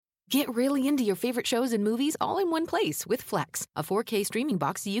Get really into your favorite shows and movies all in one place with Flex, a 4K streaming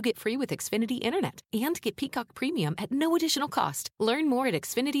box you get free with Xfinity Internet. And get Peacock Premium at no additional cost. Learn more at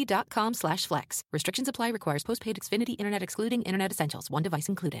xfinity.com/flex. Restrictions apply. Requires postpaid Xfinity Internet excluding Internet Essentials. One device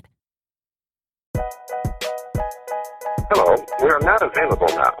included. Hello, we are not available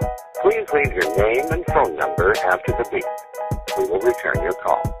now. Please leave your name and phone number after the beep. We will return your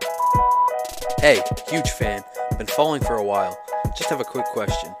call. Hey, huge fan. Been following for a while. Just have a quick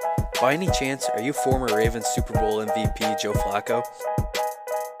question. By any chance, are you former Ravens Super Bowl MVP Joe Flacco?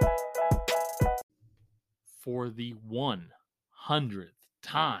 For the 100th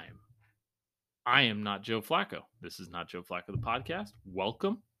time, I am not Joe Flacco. This is not Joe Flacco, the podcast.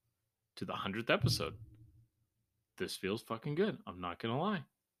 Welcome to the 100th episode. This feels fucking good. I'm not going to lie.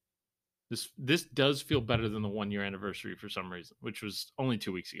 This does feel better than the 1 year anniversary for some reason, which was only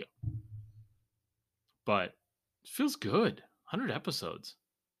 2 weeks ago. But it feels good. 100 episodes.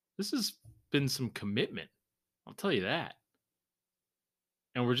 This has been some commitment. I'll tell you that.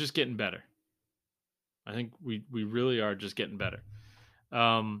 And we're just getting better. I think we really are just getting better.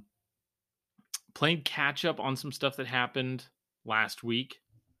 Playing catch up on some stuff that happened last week.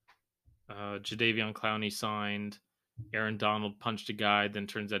 Jadeveon Clowney signed. Aaron Donald punched a guy. Then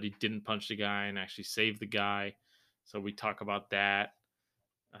turns out he didn't punch the guy and actually saved the guy. So we talk about that.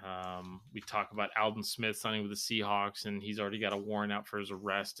 We talk about Aldon Smith signing with the Seahawks, and he's already got a warrant out for his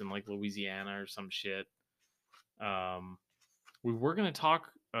arrest in like Louisiana or some shit. We were going to talk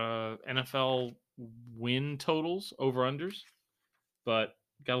NFL win totals, over-unders, but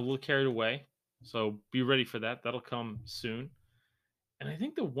got a little carried away. So be ready for that. That'll come soon. And I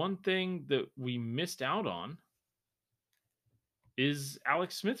think the one thing that we missed out on is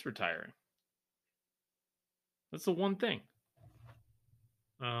Alex Smith retiring. That's the one thing.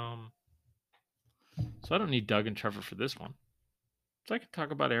 So I don't need Doug and Trevor for this one. So I can talk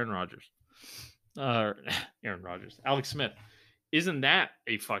about Aaron Rodgers. Alex Smith. Isn't that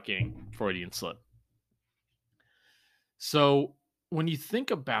a fucking Freudian slip? So when you think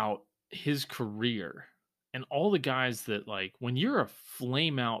about his career and all the guys that, like, when you're a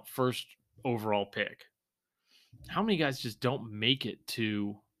flame out first overall pick, how many guys just don't make it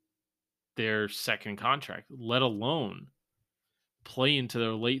to their second contract, let alone play into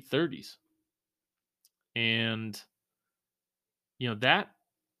their late 30s? And, you know, that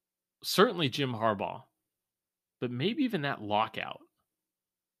certainly Jim Harbaugh, but maybe even that lockout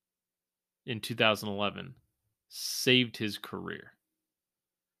in 2011 saved his career.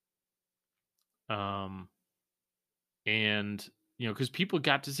 And, you know, because people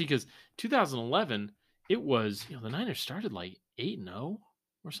got to see, because 2011, it was, you know, the Niners started like 8-0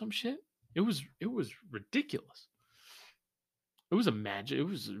 or some shit. It was ridiculous. It was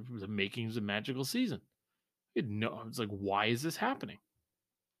the makings of a magical season. It's like, why is this happening?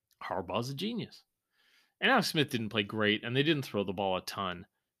 Harbaugh's a genius. And Alex Smith didn't play great, and they didn't throw the ball a ton,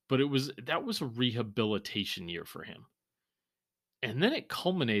 but that was a rehabilitation year for him. And then it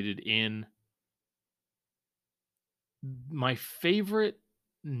culminated in my favorite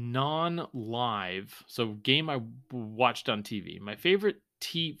non-live, so game I watched on TV, my favorite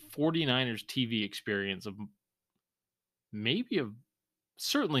 49ers TV experience of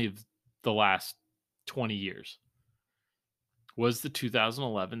certainly of the last 20 years was the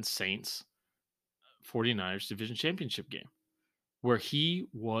 2011 Saints 49ers division championship game, where he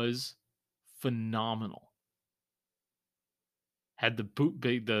was phenomenal. Had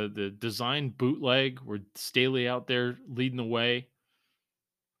the design bootleg where Staley out there leading the way.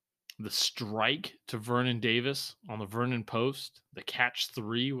 The strike to Vernon Davis on the Vernon post, the catch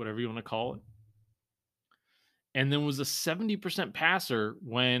 3, whatever you want to call it. And then was a 70% passer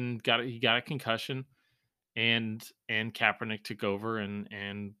when he got a concussion, and Kaepernick took over,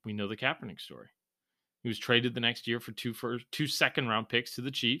 and we know the Kaepernick story. He was traded the next year for two second-round picks to the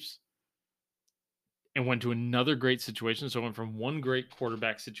Chiefs and went to another great situation. So went from one great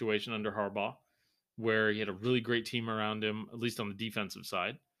quarterback situation under Harbaugh, where he had a really great team around him, at least on the defensive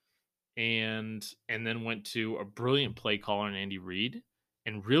side, and then went to a brilliant play caller in Andy Reid,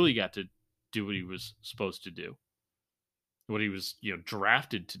 and really got to do what he was supposed to do, what he was, you know,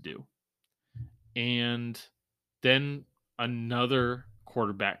 drafted to do. And then another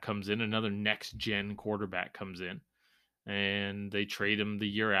quarterback comes in, another next-gen quarterback comes in, and they trade him the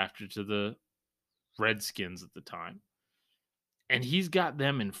year after to the Redskins at the time. And he's got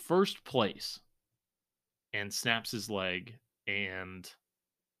them in first place and snaps his leg and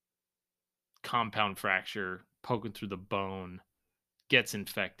compound fracture, poking through the bone, gets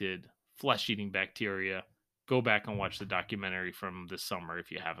infected, flesh-eating bacteria. Go back and watch the documentary from this summer if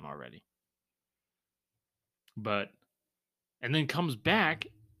you haven't already. And then comes back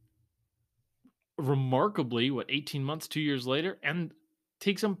remarkably, 18 months, 2 years later, and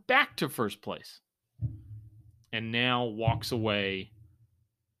takes him back to first place. And now walks away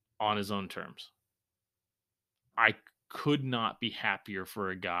on his own terms. I could not be happier for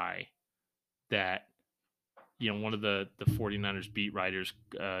a guy that, one of the 49ers beat writers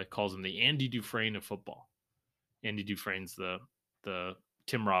calls him the Andy Dufresne of football. Andy Dufresne's the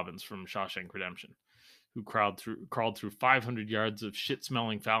Tim Robbins from Shawshank Redemption, who crawled through 500 yards of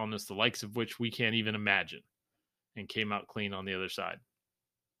shit-smelling foulness, the likes of which we can't even imagine, and came out clean on the other side.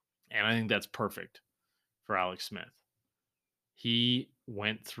 And I think that's perfect for Alex Smith. He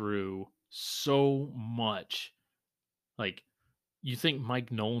went through so much. Like, you think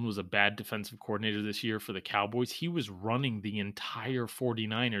Mike Nolan was a bad defensive coordinator this year for the Cowboys? He was running the entire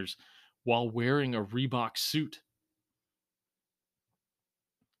 49ers while wearing a Reebok suit.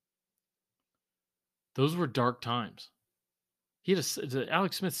 Those were dark times.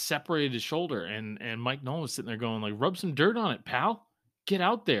 Alex Smith separated his shoulder, and Mike Nolan was sitting there going, like, rub some dirt on it, pal. Get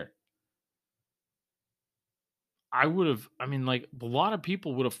out there. A lot of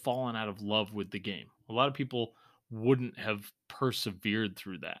people would have fallen out of love with the game. A lot of people wouldn't have persevered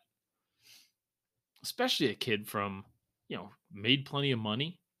through that. Especially a kid from, made plenty of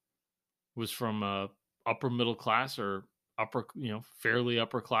money, was from a upper middle class or fairly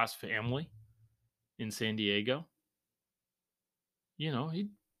upper class family in San Diego. He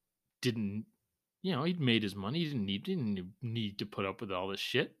didn't, he'd made his money. He didn't need to put up with all this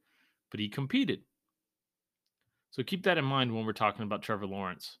shit, but he competed. So keep that in mind when we're talking about Trevor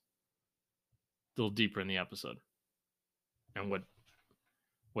Lawrence a little deeper in the episode and what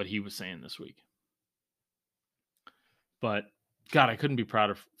he was saying this week. But God, I couldn't be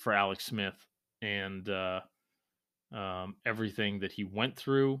prouder for Alex Smith and everything that he went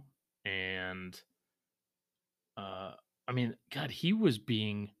through. And God, he was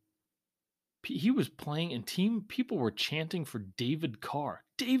playing and people were chanting for David Carr.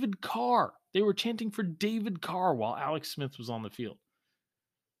 David Carr. They were chanting for David Carr while Alex Smith was on the field.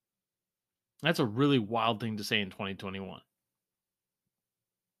 That's a really wild thing to say in 2021.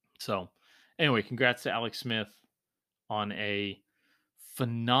 So, anyway, congrats to Alex Smith on a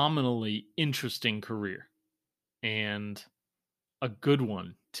phenomenally interesting career and a good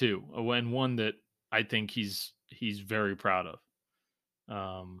one too, and one that I think he's very proud of.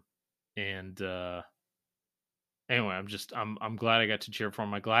 Anyway, I'm glad I got to cheer for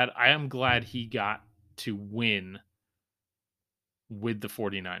him. I am glad he got to win with the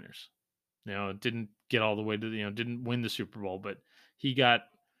 49ers. Didn't get all the way to didn't win the Super Bowl, but he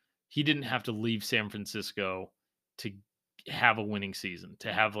didn't have to leave San Francisco to have a winning season,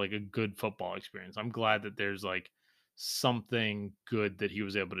 to have like a good football experience. I'm glad that there's like something good that he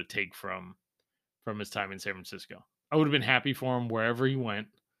was able to take from his time in San Francisco. I would have been happy for him wherever he went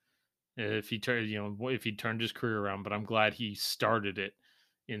if he turned his career around, but I'm glad he started it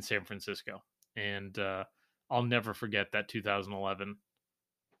in San Francisco. And I'll never forget that 2011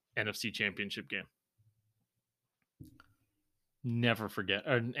 NFC Championship game. Never forget,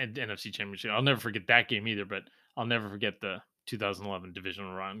 and NFC Championship. I'll never forget that game either, but I'll never forget the 2011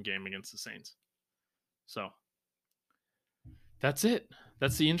 divisional round game against the Saints. So that's it.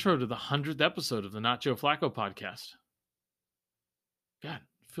 That's the intro to the 100th episode of the Not Joe Flacco podcast. God,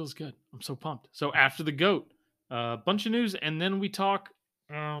 it feels good. I'm so pumped. So after the GOAT, a bunch of news, and then we talk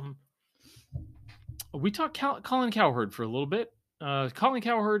Colin Cowherd for a little bit. Colin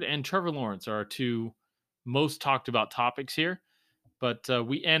Cowherd and Trevor Lawrence are our two most talked about topics here, but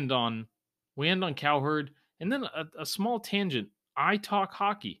we end on Cowherd, and then a small tangent. I talk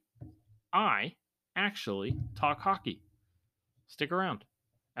hockey. I actually talk hockey. Stick around.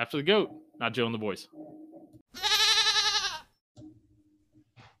 After the GOAT, Not Joe and the boys.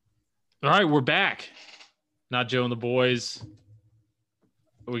 All right, we're back. Not Joe and the boys.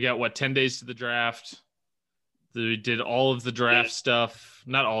 We got 10 days to the draft. We did all of the draft stuff.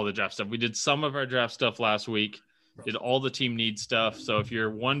 Not all the draft stuff. We did some of our draft stuff last week. Did all the team needs stuff. So if you're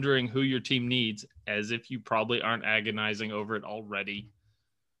wondering who your team needs, as if you probably aren't agonizing over it already,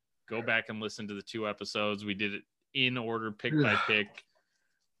 go back and listen to the 2 episodes. We did it in order, pick by pick,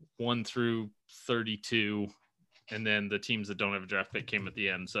 1 through 32. And then the teams that don't have a draft pick came at the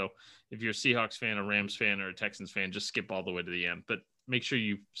end. So if you're a Seahawks fan, a Rams fan, or a Texans fan, just skip all the way to the end. But make sure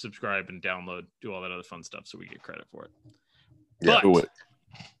you subscribe and download, do all that other fun stuff so we get credit for it. Yeah, do it.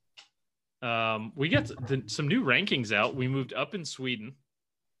 We got some new rankings out. We moved up in Sweden.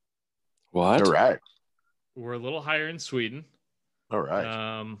 What? All right. We're a little higher in Sweden. All right.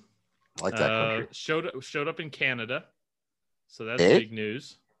 I like that country. Showed up in Canada. So that's big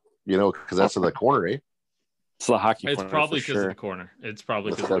news. Because that's in the corner, eh? It's the hockey corner. It's probably because of the corner. It's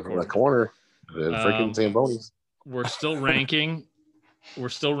probably because of the corner. Freaking Zambonis. We're still ranking. We're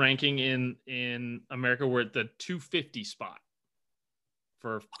still ranking in America. We're at the 250 spot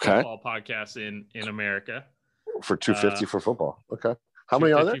for football podcasts in America. For 250 for football. Okay. How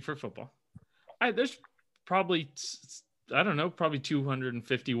many are there? For football. There's probably, I don't know, probably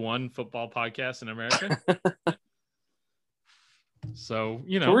 251 football podcasts in America. So,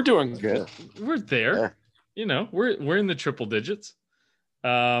 so we're doing good. We're there. Yeah. We're in the triple digits.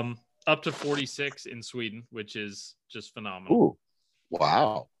 Up to 46 in Sweden, which is just phenomenal. Ooh.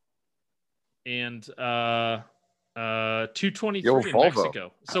 Wow. And 223 in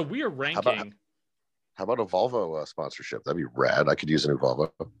Mexico. So we are ranking. How about a Volvo sponsorship? That'd be rad. I could use a new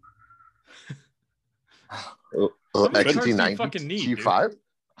Volvo. XT90 T5.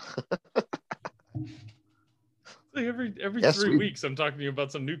 Like every 3 weeks, I'm talking to you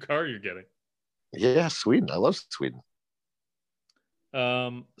about some new car you're getting. Yeah, Sweden. I love Sweden.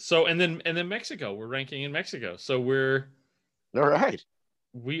 So and then Mexico. We're ranking in Mexico. So we're all right.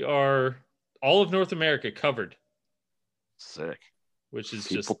 We are all of North America covered. Sick. Which is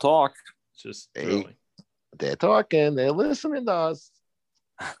people talk. Just thrilling. They're talking. They're listening to us.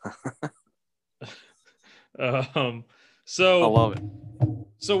 So I love it.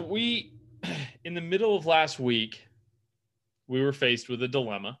 So we, in the middle of last week, we were faced with a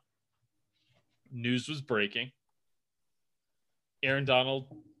dilemma. News was breaking. Aaron Donald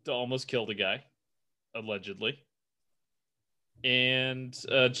almost killed a guy, allegedly. And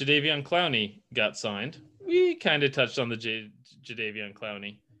Jadeveon Clowney got signed. We kind of touched on the Jadeveon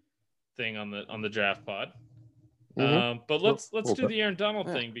Clowney thing on the draft pod. Mm-hmm. But let's do the Aaron Donald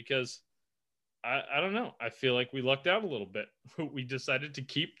thing, because I don't know. I feel like we lucked out a little bit. We decided to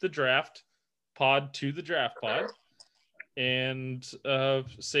keep the draft pod to the draft pod and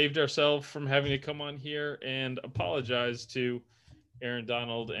saved ourselves from having to come on here and apologize to Aaron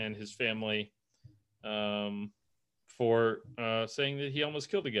Donald and his family for saying that he almost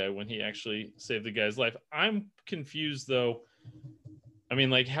killed a guy when he actually saved the guy's life. I'm confused, though. I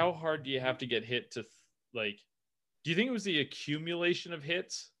mean, like, how hard do you have to get hit to, do you think it was the accumulation of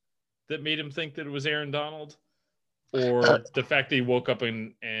hits that made him think that it was Aaron Donald, or the fact that he woke up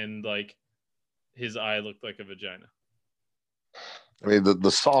and like his eye looked like a vagina? I mean, the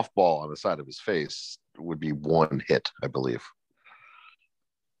softball on the side of his face would be one hit, I believe.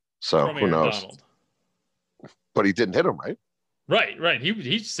 So From who Aaron knows? Donald. But he didn't hit him, right? Right.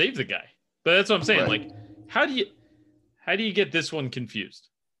 He saved the guy. But that's what I'm saying. Right. Like, how do you get this one confused?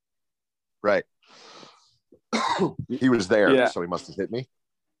 Right. He was there, so he must have hit me.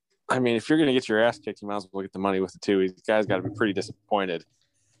 I mean, if you're going to get your ass kicked, you might as well get the money with it too. These guys got to be pretty disappointed.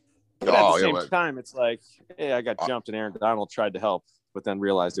 But at the same time, it's like, hey, I got jumped and Aaron Donald tried to help, but then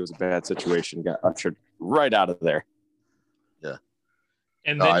realized it was a bad situation, got ushered right out of there. Yeah.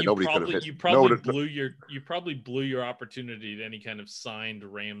 And then you probably blew your opportunity at any kind of signed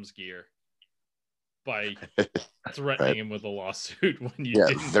Rams gear by threatening him with a lawsuit when you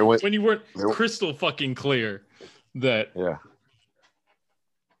when you weren't crystal fucking clear that. Yeah.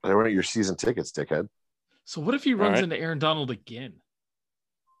 They weren't your season tickets, dickhead. So what if he runs into Aaron Donald again?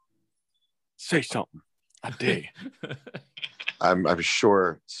 Say something. I dig. I'm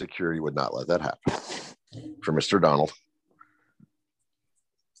sure security would not let that happen for Mr. Donald.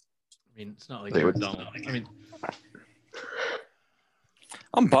 I mean, it's not like Aaron Donald. I mean,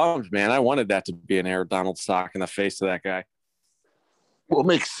 I'm bummed, man. I wanted that to be an Aaron Donald sock in the face of that guy. Well, it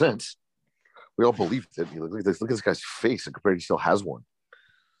makes sense. We all believed it. Look at this guy's face. He still has one.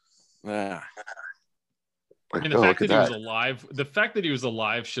 Yeah. And the fact that he was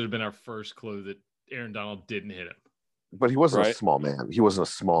alive, should have been our first clue that Aaron Donald didn't hit him. But he wasn't a small man. He wasn't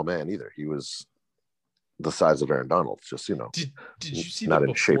a small man either. He was the size of Aaron Donald. Just, Did you see the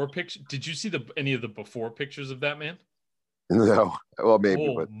before picture? Did you see any of the before pictures of that man? No. Well, maybe.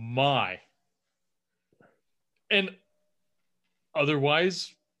 Oh my! And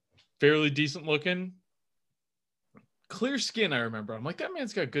otherwise, fairly decent looking. Clear skin, I remember. I'm like, that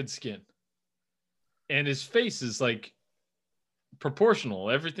man's got good skin. And his face is like proportional.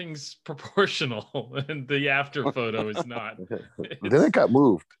 Everything's proportional. And the after photo is not. Then it got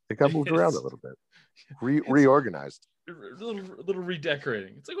moved. It got moved around a little bit. Reorganized. A little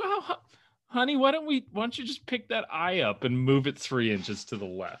redecorating. It's like, well, honey, why don't you just pick that eye up and move it 3 inches to the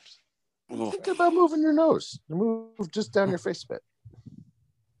left? Think about moving your nose. Move just down your face a bit.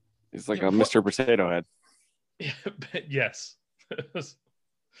 He's like a Mr. Potato Head. Yeah, yes.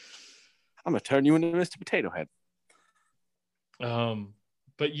 I'm gonna turn you into Mr. Potato Head.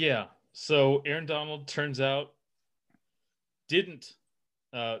 But yeah, so Aaron Donald turns out didn't.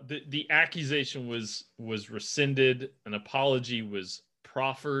 The accusation was rescinded. An apology was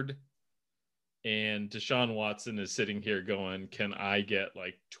proffered. And Deshaun Watson is sitting here going, can I get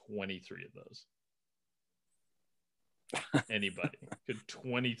like 23 of those? Anybody? Could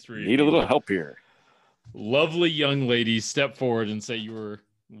 23 need a little help here? Lovely young ladies step forward and say you were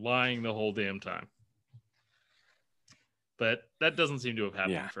lying the whole damn time. But that doesn't seem to have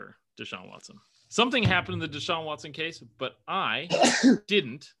happened for Deshaun Watson. Something happened in the Deshaun Watson case, but I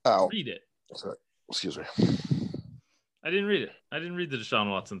didn't read it. Sorry. Excuse me. I didn't read it. I didn't read the Deshaun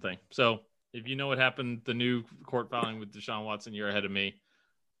Watson thing. So if you know what happened, the new court filing with Deshaun Watson, you're ahead of me.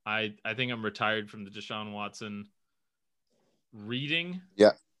 I think I'm retired from the Deshaun Watson reading.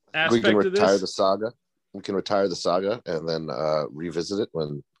 Yeah. Aspect we can retire of the saga. We can retire the saga and then revisit it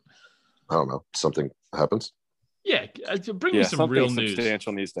when, I don't know, something happens. Yeah, bring me some real news.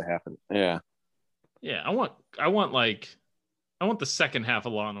 Substantial needs to happen. Yeah. Yeah, I want the second half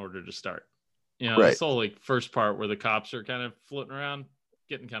of Law and Order to start. You know, Right. this whole like first part where the cops are kind of floating around,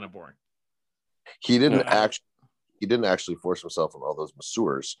 getting kind of boring. He didn't actually force himself on all those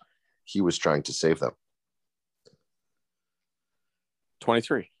masseurs. He was trying to save them.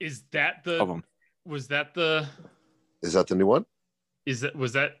 23. Is that the? Of them. Was that the? Is that the new one? Is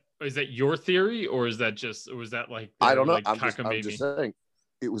that your theory, or was that like? I don't know. Like I'm just saying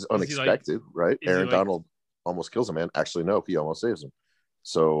it was unexpected, right? Aaron Donald almost kills a man. Actually, no, he almost saves him.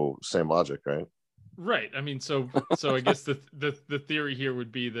 So same logic, right? Right. I mean, so I guess the theory here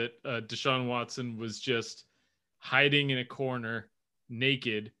would be that Deshaun Watson was just hiding in a corner,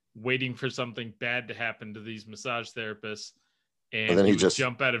 naked, waiting for something bad to happen to these massage therapists, and then he would just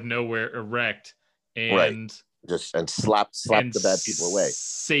jump out of nowhere, erect, and slap the bad people away,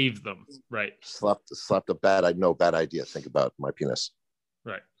 save them. Right. Slap the bad idea. Think about my penis.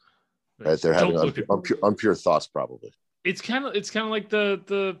 Right. They're having unpure thoughts, probably. It's kind of like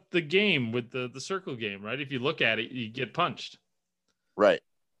the game with the circle game, right? If you look at it, you get punched. Right.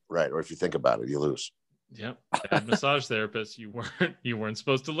 Or if you think about it, you lose. Yep. Bad massage therapist. You weren't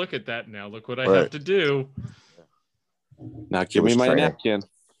supposed to look at that. Now look what I have to do. Now give me my napkin.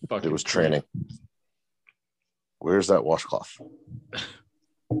 It was training. Where's that washcloth?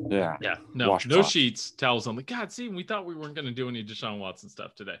 Yeah. No sheets, towels on. God, see, we thought we weren't going to do any Deshaun Watson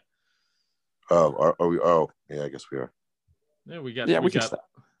stuff today. Oh, are we? Oh, yeah, I guess we are. Yeah, we got.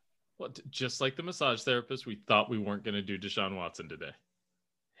 Well, just like the massage therapist, we thought we weren't going to do Deshaun Watson today.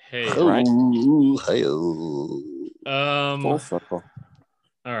 Hey, right. Full circle.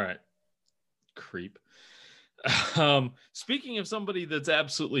 All right, creep. Speaking of somebody that's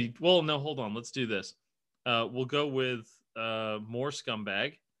absolutely no, hold on. Let's do this. We'll go with more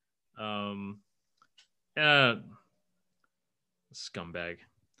scumbag. Scumbag.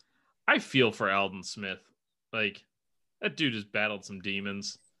 I feel for Aldon Smith. Like, that dude has battled some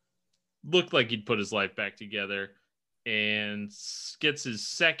demons. Looked like he'd put his life back together, and gets his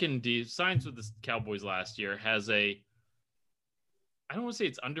second deal. Signs with the Cowboys last year. Has I don't want to say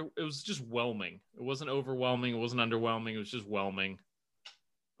it was just whelming. It wasn't overwhelming. It wasn't underwhelming. It was just whelming.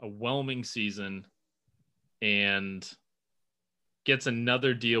 A whelming season, and gets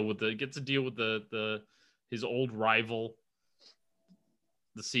another deal with his old rival,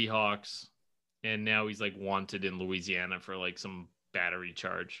 the Seahawks, and now he's like wanted in Louisiana for like some battery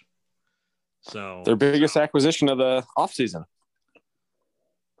charge. So their biggest acquisition of the offseason.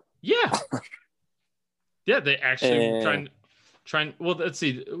 Yeah. Yeah, they actually trying. Well, let's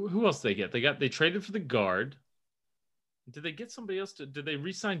see who else they get. They traded for the guard. Did they get somebody else? Did they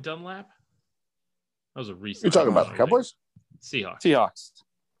re-sign Dunlap? That was a re-sign. You're talking about the Cowboys? Seahawks.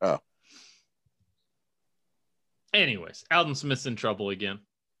 Oh. Anyways, Aldon Smith's in trouble again.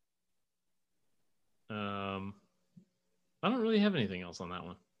 I don't really have anything else on that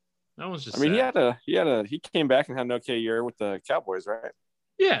one. That one's just. I mean, sad. he came back and had an okay year with the Cowboys, right?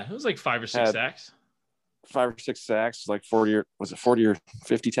 Yeah, it was like 5 or 6 sacks. 5 or 6 sacks, like 40 or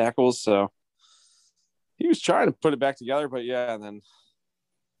 50 tackles. So he was trying to put it back together, but yeah, and then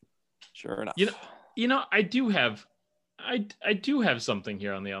sure enough. You know, I do have something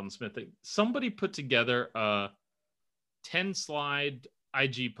here on the Aldon Smith thing. Somebody put together a 10-slide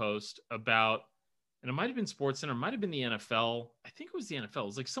IG post about, and it might have been SportsCenter, it might have been the NFL. I think it was the NFL. It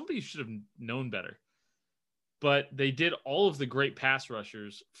was like somebody should have known better. But they did all of the great pass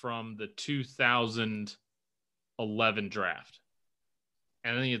rushers from the 2011 draft.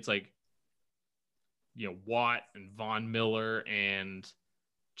 And I think it's like, Watt and Von Miller and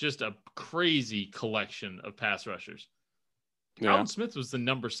just a crazy collection of pass rushers. Yeah. Aldon Smith was the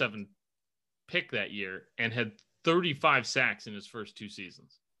number 7 pick that year and had 35 sacks in his first 2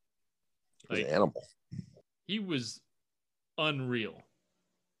 seasons. Like, an animal. He was unreal.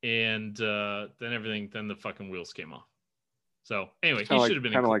 And then the fucking wheels came off. So anyway, he should have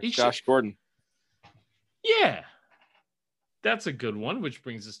been kind of like Josh Gordon. Yeah, that's a good one, which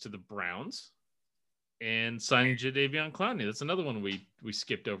brings us to the Browns and signing Jadeveon Clowney. That's another one we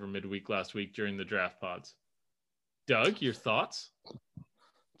skipped over midweek last week during the draft pods. Doug, your thoughts?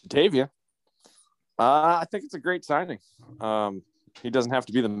 Jadeveon. I think it's a great signing. He doesn't have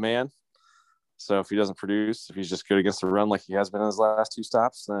to be the man. So if he doesn't produce, if he's just good against the run like he has been in his last 2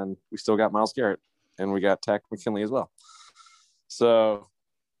 stops, then we still got Myles Garrett and we got Takk McKinley as well. So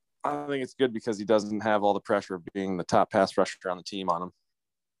I think it's good because he doesn't have all the pressure of being the top pass rusher on the team on him.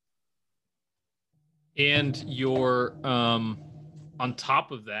 And you're on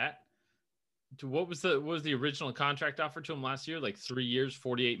top of that, what was the original contract offer to him last year? Like 3 years,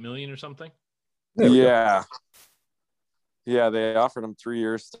 $48 million or something? Yeah. Yeah, they offered him 3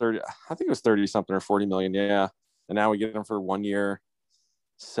 years, 30. I think it was 30 something or 40 million. Yeah. And now we get him for 1 year,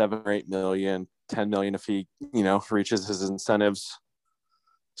 7 or 8 million, 10 million if he, reaches his incentives.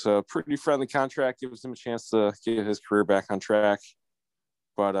 So pretty friendly contract, gives him a chance to get his career back on track.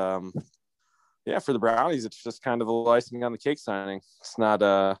 But yeah, for the Brownies, it's just kind of a icing on the cake signing. It's not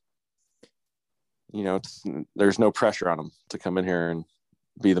there's no pressure on him to come in here and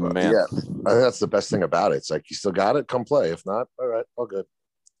be the man. Yeah, I think that's the best thing about it. It's like, you still got it, come play. If not, all right, all good.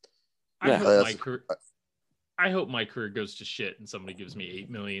 I hope my career goes to shit and somebody gives me $8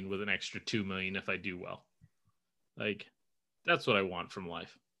 million with an extra $2 million if I do well. Like, that's what I want from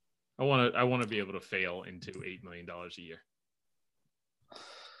life. I want to be able to fail into $8 million a year.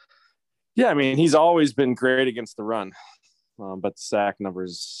 Yeah, I mean, he's always been great against the run, but the sack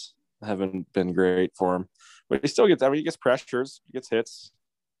numbers haven't been great for him. But he still gets, he gets pressures, he gets hits.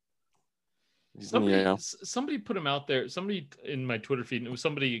 Somebody put him out there. Somebody in my Twitter feed, and it was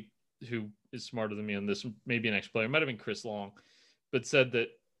somebody who is smarter than me on this, maybe an ex-player, might have been Chris Long, but said that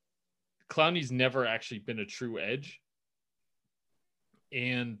Clowney's never actually been a true edge.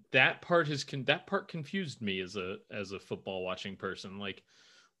 And that part confused me as a football watching person. Like,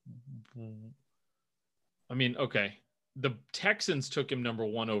 I mean, okay, the Texans took him number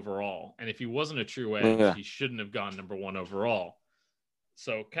 1 overall, and if he wasn't a true edge, he shouldn't have gone number 1 overall.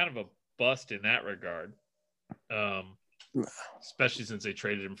 So kind of a bust in that regard, especially since they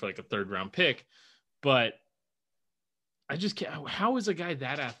traded him for like a 3rd round pick. But I just can't. How is a guy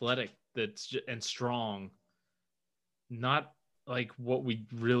that athletic and strong not like what we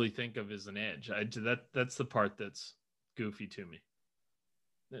really think of as an edge? That's the part that's goofy to me.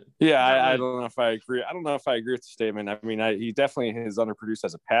 Yeah, I don't know if I agree. I don't know if I agree with the statement. I mean, he definitely is underproduced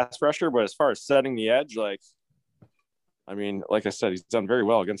as a pass rusher, but as far as setting the edge, like I said, he's done very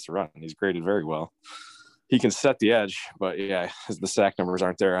well against the run. He's graded very well. He can set the edge, but yeah, the sack numbers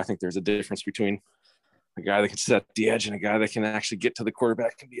aren't there. I think there's a difference between a guy that can set the edge and a guy that can actually get to the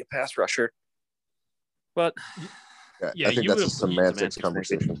quarterback and be a pass rusher. But yeah, I think that's a semantics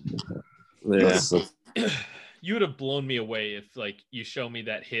conversation. Yeah. You would have blown me away if, like, you show me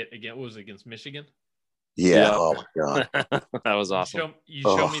that hit again. What was it, against Michigan? Yeah. Oh my god, that was awesome. You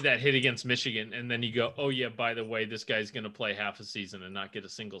show me that hit against Michigan, and then you go, "Oh yeah, by the way, this guy's going to play half a season and not get a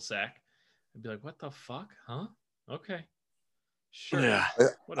single sack." I'd be like, "What the fuck, huh?" Okay, sure. Yeah,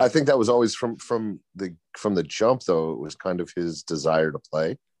 I think that was always from the jump, though. It was kind of his desire to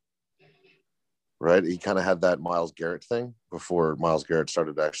play. Right, he kind of had that Myles Garrett thing before Myles Garrett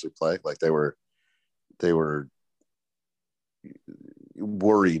started to actually play. Like they were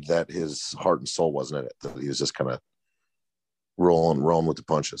worried that his heart and soul wasn't in it, that he was just kind of rolling with the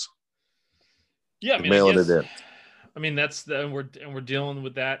punches. Yeah, I mean, mailing it in. I mean, we're dealing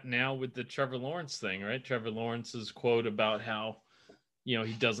with that now with the Trevor Lawrence thing, right? Trevor Lawrence's quote about how,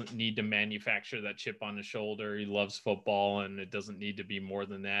 he doesn't need to manufacture that chip on his shoulder. He loves football, and it doesn't need to be more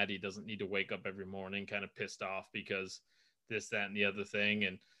than that. He doesn't need to wake up every morning kind of pissed off because this, that, and the other thing.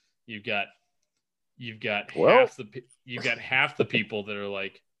 And you've got half the people that are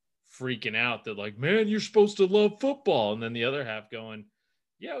like freaking out. They're like, "Man, you're supposed to love football," and then the other half going,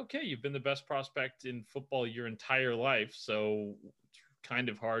 "Yeah, okay, you've been the best prospect in football your entire life, so it's kind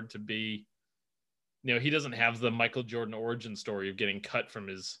of hard to be." He doesn't have the Michael Jordan origin story of getting cut from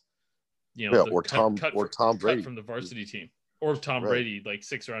his, or Tom Brady from the varsity team, or Tom Brady, like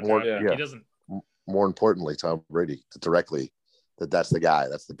 6th round. He doesn't. More importantly, Tom Brady directly. That's the guy.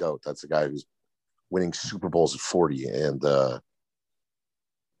 That's the GOAT. That's the guy who's winning Super Bowls at 40 and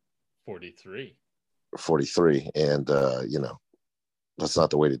 43. And that's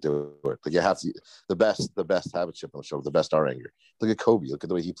not the way to do it. But you have to the best have a chip on the shoulder, the best are angry. Look at Kobe. Look at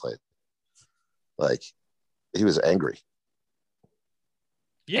the way he played. Like, he was angry.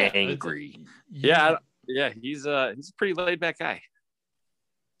 Yeah, angry. Yeah. He's a pretty laid back guy.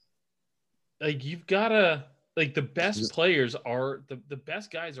 Like, you've got to, like, the best players are the best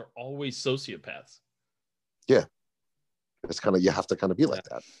guys are always sociopaths. Yeah. It's kind of, you have to kind of be like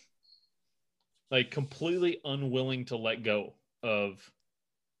that. Like completely unwilling to let go of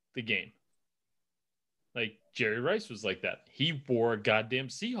the game. Like Jerry Rice was like that. He wore a goddamn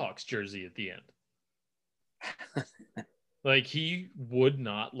Seahawks jersey at the end. Like he would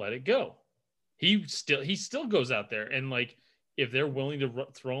not let it go. He still goes out there and like if they're willing to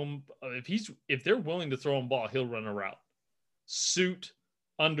throw him, if they're willing to throw him ball, he'll run a route. Suit,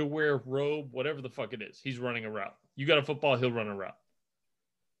 underwear, robe, whatever the fuck it is, he's running a route. You got a football, he'll run a route.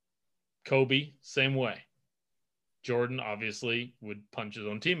 Kobe, same way. Jordan obviously would punch his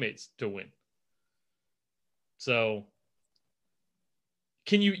own teammates to win. So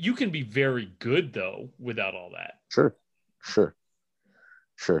you can be very good though without all that. Sure.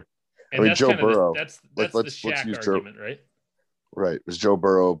 And that's Joe Burrow. That's the Shaq argument, right? Right. Did Joe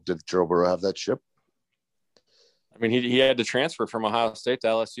Burrow have that chip? I mean, he had to transfer from Ohio State to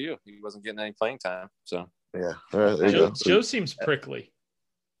LSU. He wasn't getting any playing time. So yeah. Joe seems prickly.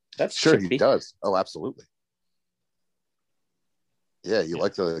 That's sure chippy. He does. Oh, absolutely. Yeah,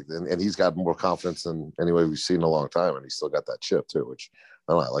 and he's got more confidence than anybody we've seen in a long time, and he's still got that chip too, which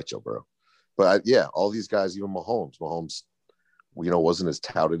I don't know. I like Joe Burrow, but all these guys, even Mahomes, wasn't as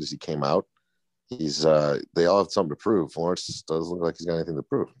touted as he came out. He's they all have something to prove. Lawrence doesn't look like he's got anything to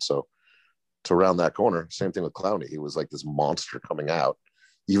prove. So to round that corner, same thing with Clowney. He was like this monster coming out.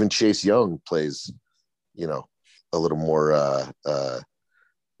 Even Chase Young plays, a little more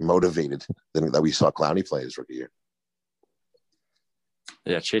motivated than that we saw Clowney play his rookie year.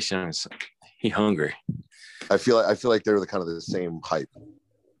 Yeah, Chase Young he hungry. I feel like they're the same hype.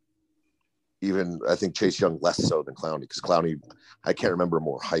 Even I think Chase Young less so than Clowney, because Clowney, I can't remember a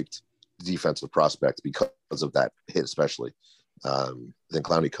more hyped defensive prospect because of that hit, especially than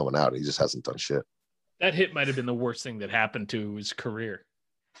Clowney coming out. He just hasn't done shit. That hit might have been the worst thing that happened to his career.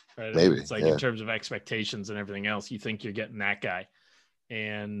 Right? Maybe it's like in terms of expectations and everything else, you think you're getting that guy,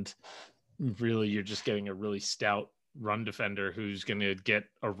 and really you're just getting a really stout run defender who's going to get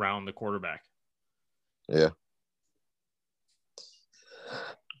around the quarterback. Yeah.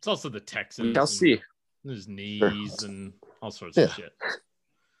 It's also the Texans. I'll see. His knees and all sorts of shit.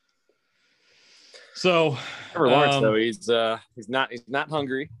 So Trevor Lawrence, though, he's not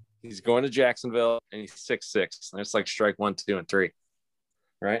hungry. He's going to Jacksonville, and he's 6'6". That's like strike 1, 2, and 3,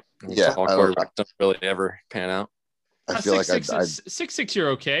 right? Yeah, all quarterbacks don't really ever pan out. I feel like 6'6", you're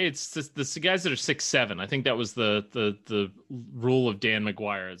okay. It's just the guys that are 6'7". I think that was the rule of Dan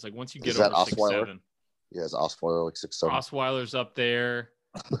McGuire. It's like once you get over 6'7". Yeah, is Osweiler like 6'7"? Osweiler's up there.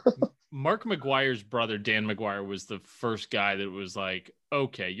 Mark McGuire's brother, Dan McGuire, was the first guy that was like,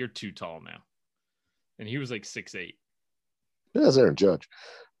 okay, you're too tall now. And he was like 6'8". Yeah, it's Aaron Judge.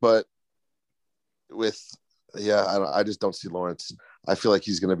 But I just don't see Lawrence. I feel like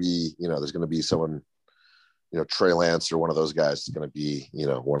he's going to be, there's going to be someone, Trey Lance or one of those guys is going to be,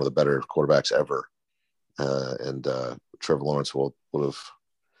 one of the better quarterbacks ever. And Trevor Lawrence will have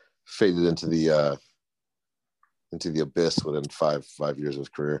faded into the abyss within five years of his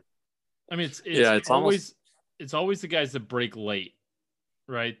career. I mean, it's always the guys that break late,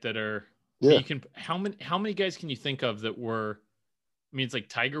 right? That are, you can, how many guys can you think of that were, I mean, it's like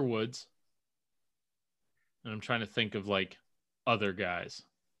Tiger Woods. And I'm trying to think of like other guys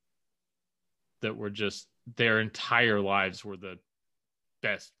that were just, their entire lives were the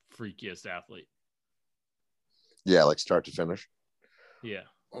best, freakiest athlete. Yeah, like start to finish. Yeah.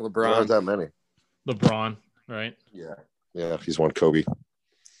 LeBron. There aren't that many. LeBron, right? Yeah, he's won Kobe.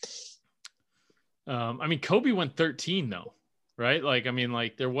 I mean, Kobe went 13 though, right? Like, I mean,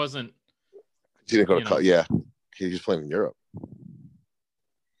 like there wasn't. He didn't go to yeah. He was playing in Europe.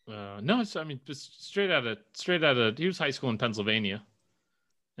 No, I mean, just straight out of. He was high school in Pennsylvania,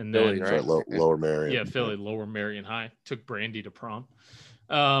 and Philly, then right? Lower Marion. Yeah, Philly, Lower Marion High. Took Brandy to prom.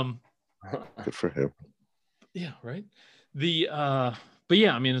 Good for him. Yeah, right. But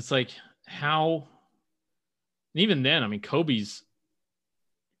yeah, I mean, it's like how. Even then, I mean, Kobe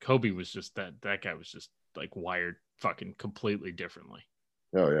was just that guy was just like wired fucking completely differently.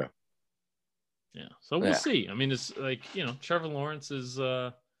 Oh yeah. Yeah. So we'll see. I mean, it's like, Trevor Lawrence is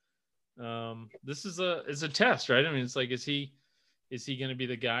this is a test, right? I mean, it's like, is he going to be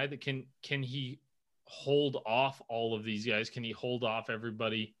the guy that can he hold off all of these guys? Can he hold off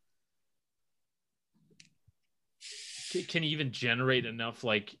everybody? Can he even generate enough,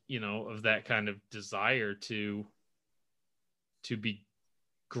 like, of that kind of desire to be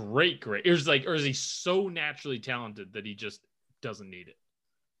great? Or is he so naturally talented that he just doesn't need it,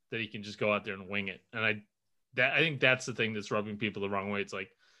 that he can just go out there and wing it? And I think that's the thing that's rubbing people the wrong way. It's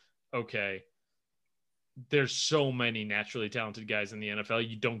like, okay, there's so many naturally talented guys in the NFL.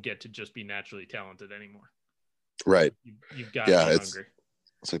 You don't get to just be naturally talented anymore. Right. You've got to be hungry.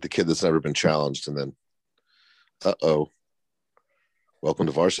 It's like the kid that's never been challenged, and then, welcome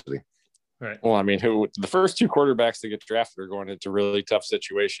to varsity. Right. Well, I mean, the first two quarterbacks that get drafted are going into really tough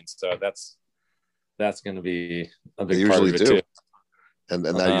situations, so that's going to be a big part of it too. And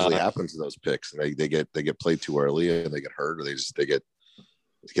that usually happens to those picks, and they get played too early, and they get hurt, or they get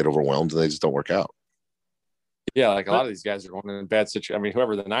overwhelmed, and they just don't work out. Yeah, like a lot of these guys are going in bad situation. I mean,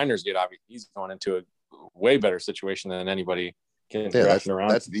 whoever the Niners get, obviously, he's going into a way better situation than anybody can draft around.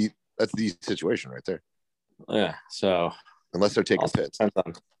 That's the situation right there. Yeah. So unless they're taking pits.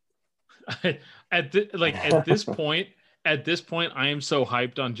 At this point, I am so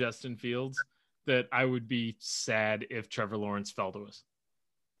hyped on Justin Fields that I would be sad if Trevor Lawrence fell to us.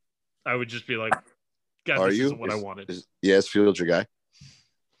 I would just be like, God, this isn't what I wanted. Is Fields your guy?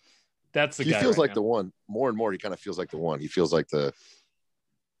 That's the guy. He feels like the one. More and more, he kind of feels like the one. He feels like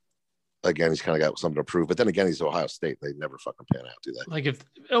again, he's kind of got something to prove. But then again, he's Ohio State. They never fucking pan out, do they? Like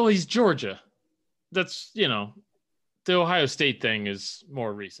he's Georgia. That's, the Ohio State thing is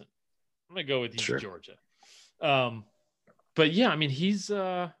more recent. I'm going to go with he's Georgia. But yeah, I mean, he's,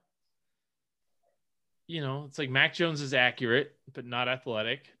 it's like Mac Jones is accurate, but not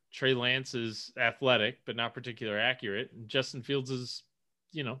athletic. Trey Lance is athletic, but not particularly accurate. And Justin Fields is,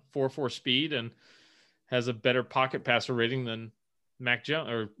 4.4 speed and has a better pocket passer rating than Mac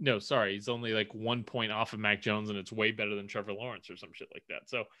Jones. He's only like 1 point off of Mac Jones, and it's way better than Trevor Lawrence or some shit like that.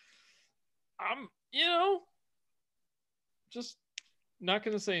 So I'm, just not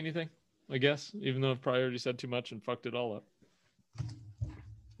going to say anything, I guess, even though I've probably already said too much and fucked it all up.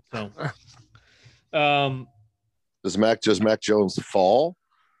 So, does Mac Jones fall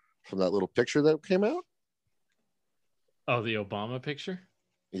from that little picture that came out? Oh, the Obama picture?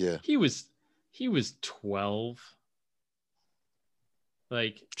 Yeah. He was 12.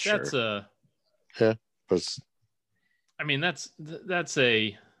 Like, sure. That's a... Yeah. But I mean, that's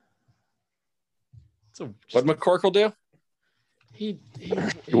a... What McCorkle do? He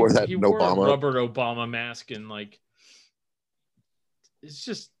wore that wore a rubber Obama mask, and like, it's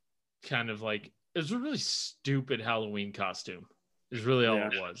just kind of like, it was a really stupid Halloween costume is really all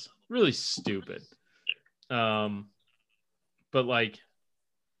it was. Really stupid. But like,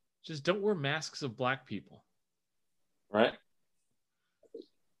 just don't wear masks of black people. Right.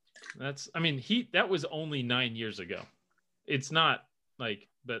 That was only 9 years ago. It's not like,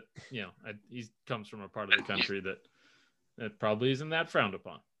 but he comes from a part of the country that probably isn't that frowned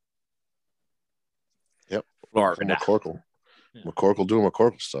upon. Yep. McCorkle. Yeah. McCorkle doing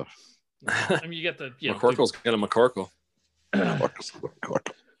McCorkle stuff. I mean, you get the McCorkle's got a McCorkle.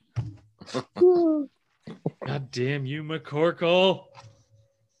 God damn you, McCorkle!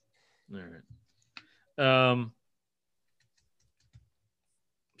 All right.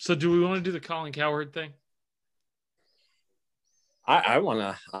 So, do we want to do the Colin Cowherd thing? I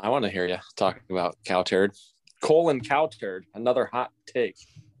wanna hear you talk about Cowherd. Colin Cowherd, another hot take.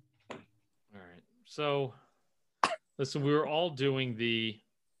 All right. So, listen, we were all doing the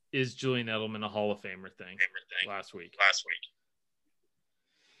 "Is Julian Edelman a Hall of Famer" thing last week.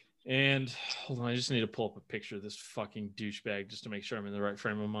 And hold on, I just need to pull up a picture of this fucking douchebag just to make sure I'm in the right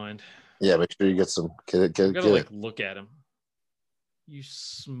frame of mind. Yeah, make sure you get some. Get look at him. You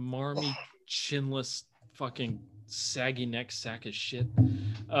smarmy, chinless, fucking saggy neck sack of shit.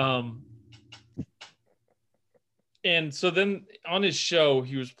 And so then on his show,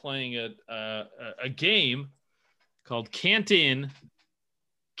 he was playing a game called Can't In,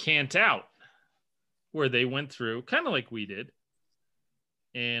 Can't Out, where they went through, kind of like we did,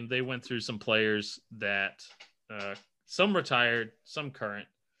 and they went through some players that some retired, some current,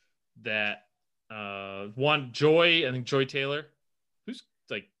 that one, Joy, I think Joy Taylor, who's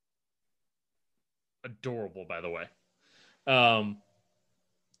like adorable, by the way. I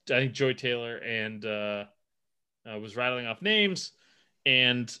think Joy Taylor and was rattling off names,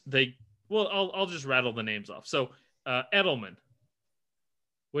 and I'll just rattle the names off. So Edelman,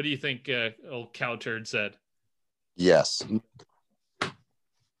 what do you think old Cowherd said? Yes.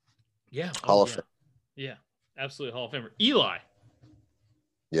 Yeah. Hall of Fame. Yeah, absolutely Hall of Famer. Eli.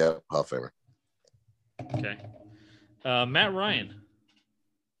 Yeah, Hall of Famer. Okay. Matt Ryan.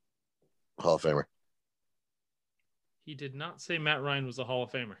 Hall of Famer. He did not say Matt Ryan was a Hall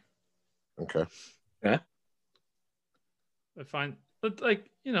of Famer. Okay. Yeah. I find, but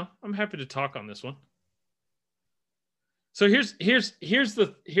I'm happy to talk on this one. So here's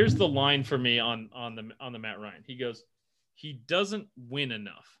the line for me on the Matt Ryan. He goes, he doesn't win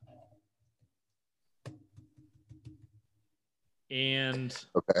enough. And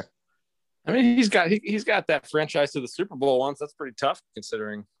okay. I mean, he's got that franchise to the Super Bowl once. That's pretty tough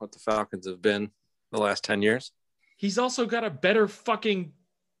considering what the Falcons have been the last 10 years. he's also got a better fucking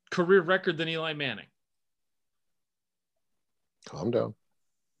career record than Eli Manning. Calm down.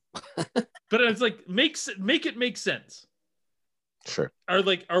 But it's like, make it make sense. Sure.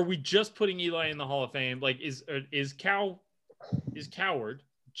 Are we just putting Eli in the Hall of Fame? Like, is Cowherd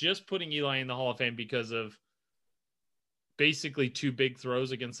just putting Eli in the Hall of Fame because of basically 2 big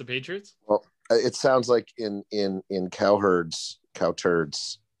throws against the Patriots? Well, it sounds like in Cowherd's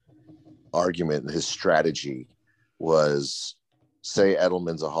argument, his strategy was say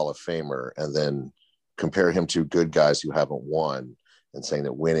Edelman's a Hall of Famer and then compare him to good guys who haven't won, and saying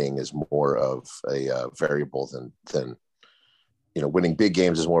that winning is more of a variable than winning big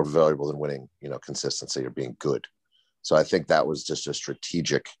games is more valuable than winning consistency or being good. So I think that was just a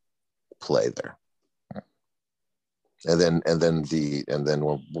strategic play there. And then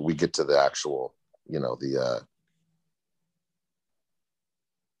when we get to the actual, the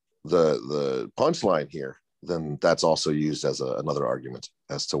punchline here, then that's also used as another argument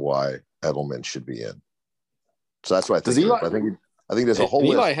as to why Edelman should be in. So that's why I think there's a whole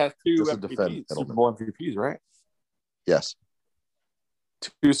Eli list has 2 MVPs, Super Bowl MVPs, right? Yes.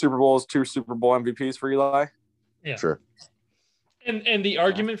 2 Super Bowls, 2 Super Bowl MVPs for Eli. Yeah, sure. And the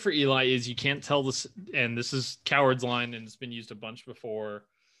argument for Eli is you can't tell this, and this is Cowherd's line, and it's been used a bunch before.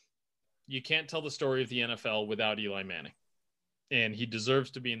 You can't tell the story of the NFL without Eli Manning, and he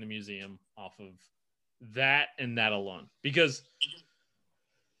deserves to be in the museum off of that and that alone. Because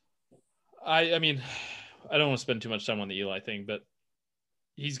I mean, I don't want to spend too much time on the Eli thing, but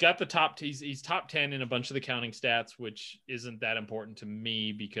he's got the he's top 10 in a bunch of the counting stats, which isn't that important to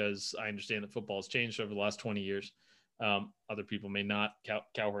me because I understand that football has changed over the last 20 years. Other people may not.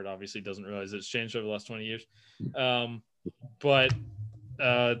 Cowherd obviously doesn't realize it's changed over the last 20 years. But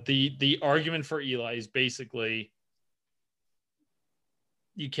the argument for Eli is basically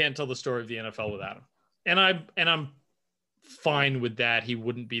you can't tell the story of the NFL without him. And I'm fine with that. He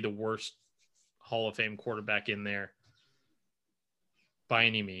wouldn't be the worst Hall of Fame quarterback in there by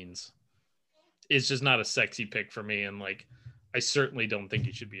any means. It's just not a sexy pick for me. And like, I certainly don't think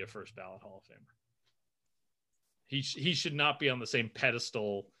he should be a first ballot Hall of Famer. He should not be on the same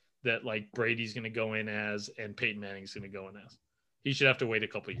pedestal that like Brady's going to go in as and Peyton Manning's going to go in as. He should have to wait a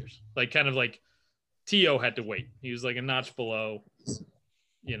couple of years. Like kind of like T.O. had to wait. He was like a notch below,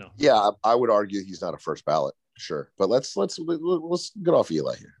 Yeah, I would argue he's not a first ballot. Sure. But let's get off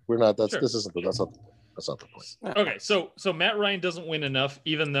Eli here. We're not, that's not the point. Okay. So Matt Ryan doesn't win enough,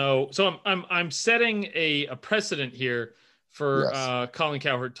 even though, so I'm setting a precedent here for Colin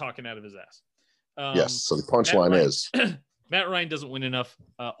Cowherd talking out of his ass. Yes. So the punchline is Matt Ryan doesn't win enough.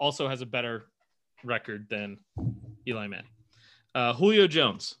 Also has a better record than Eli Manning. Julio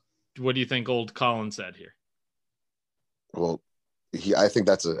Jones. What do you think old Colin said here? Well, I think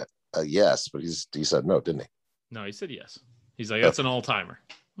that's a yes, but he said no, didn't he? No, he said yes. He's like, that's an all timer.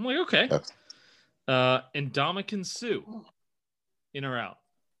 I'm like, okay. Yeah. And Ndamukong Suh, in or out?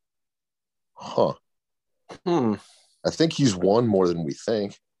 Huh. I think he's won more than we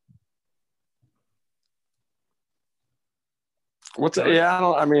think.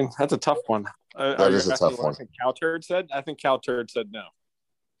 I mean, that's a tough one. That is a tough one. I think Cowherd said no.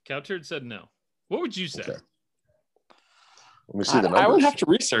 Cowherd said no. What would you say? Okay. Let me see the numbers. I would have to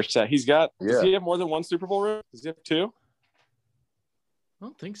research that. He's got. Yeah. Does he have more than 1 Super Bowl ring? Does he have 2? I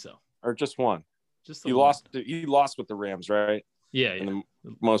don't think so. Or just 1? Just he lost. He lost with the Rams, right? Yeah. In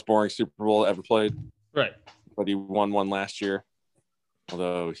the most boring Super Bowl ever played. Right. But he won one last year.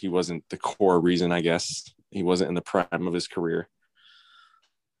 Although he wasn't the core reason, I guess. He wasn't in the prime of his career.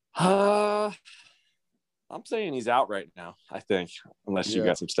 I'm saying he's out right now, I think, unless you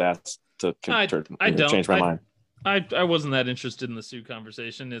got some stats to change my mind. I wasn't that interested in the Suh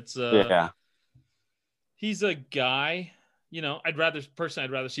conversation. It's he's a guy, I'd rather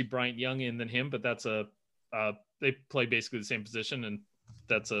see Bryant Young in than him, but that's they play basically the same position, and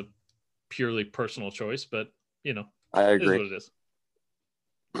that's a purely personal choice, but I agree. It is what it is.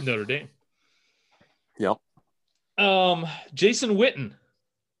 Notre Dame. Yep. Jason Witten.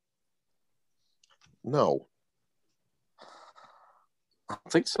 No. I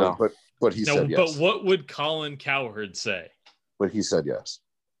don't think so. But he said yes. But what would Colin Cowherd say? But he said yes.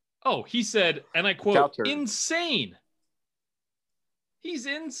 Oh, he said, and I quote, Cowherd. insane. He's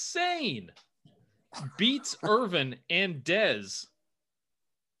insane. Beats Irvin and Dez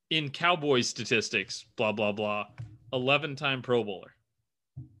in Cowboys statistics, blah, blah, blah. 11-time Pro Bowler.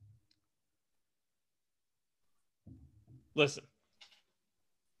 Listen.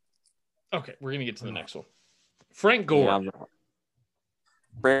 Okay, we're going to get to the next one. Frank Gore.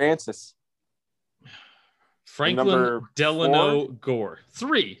 Franklin Delano Gore.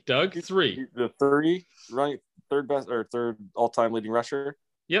 3, Doug. 3. The 30, right? third best or third all-time leading rusher.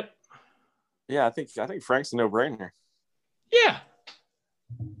 Yep. Yeah, I think Frank's a no-brainer. Yeah.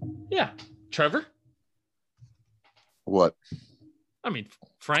 Yeah. Trevor? What? I mean,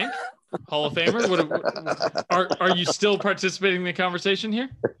 Frank, Hall of Famer. Are you still participating in the conversation here?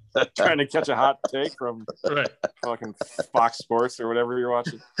 Trying to catch a hot take from Right. fucking Fox Sports or whatever you're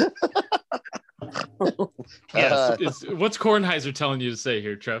watching. Yes. What's Kornheiser telling you to say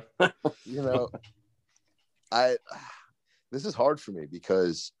here, Trev? You know, this is hard for me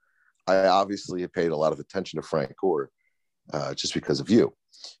because I obviously have paid a lot of attention to Frank Gore just because of you.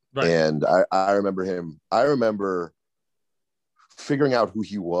 Right. And I remember him. I remember figuring out who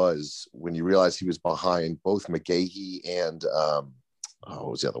he was when you realized he was behind both McGahee and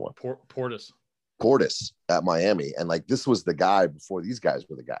what was the other one? Portis at Miami. And like, this was the guy before these guys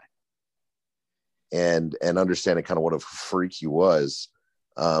were the guy. And understanding kind of what a freak he was.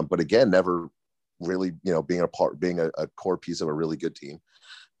 But again, never really, being a core piece of a really good team.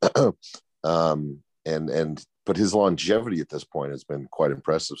 But his longevity at this point has been quite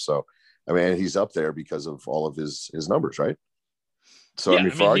impressive. So, I mean, he's up there because of all of his numbers, right? So, yeah,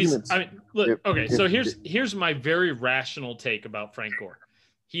 for arguments, so here's my very rational take about Frank Gore.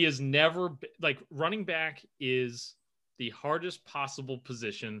 He has never running back is the hardest possible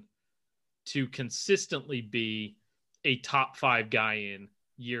position to consistently be a top 5 guy in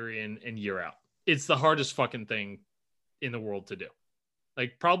and year out. It's the hardest fucking thing in the world to do.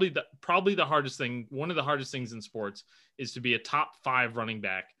 Like probably the hardest thing, one of the hardest things in sports is to be a top 5 running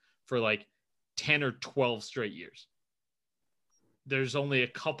back for like 10 or 12 straight years. There's only a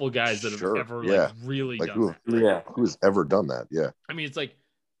couple guys that have ever really done that. Yeah. Who's ever done that? Yeah. I mean, it's like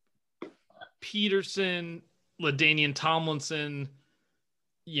Peterson, LaDainian Tomlinson,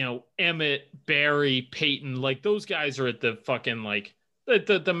 Emmett, Barry, Peyton, like those guys are at the fucking like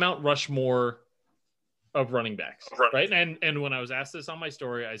the Mount Rushmore of running backs, right? And when I was asked this on my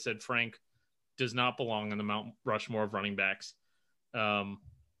story, I said Frank does not belong in the Mount Rushmore of running backs,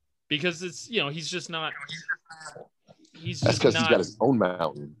 because it's he's just not. That's because he's got his own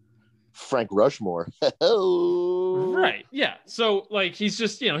mountain, Frank Rushmore. Right? Yeah. So like he's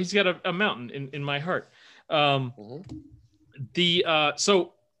just he's got a mountain in my heart. Numbnuts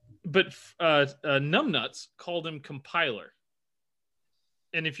called him Compiler.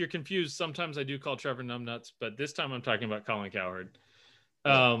 And if you're confused, sometimes I do call Trevor Numbnuts, but this time I'm talking about Colin Cowherd.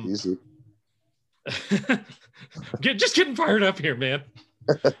 Easy. Just getting fired up here, man.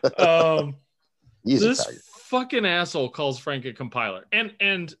 This fucking asshole calls Frank a compiler, and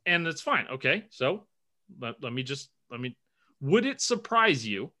it's fine. Okay, so let me. Would it surprise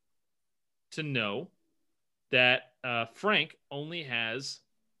you to know that Frank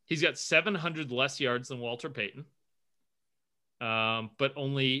he's got 700 less yards than Walter Payton, but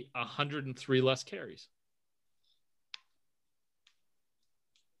only 103 less carries?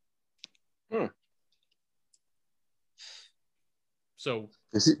 So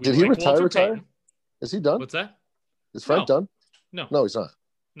did he retire? Is he done? What's that? Is Frank done? No, he's not.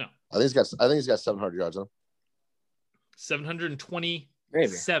 No, I think he's got 700 yards on him.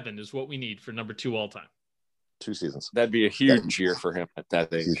 727 is what we need for number 2 all time. 2 seasons. That'd be a huge year for him at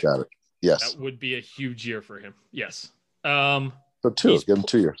that age. He's got it. Yes, that would be a huge year for him. Yes. So 2. Give him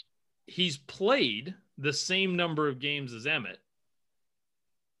 2 years. He's played the same number of games as Emmett,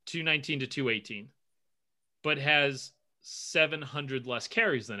 219 to 218, but has 700 less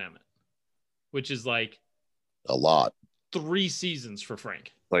carries than Emmett, which is like a lot. 3 seasons for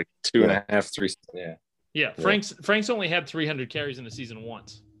Frank. Like 2.5, 3. Yeah. Frank's only had 300 carries in a season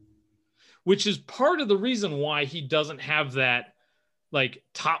once, which is part of the reason why he doesn't have that like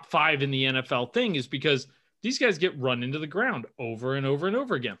top 5 in the NFL thing, is because these guys get run into the ground over and over and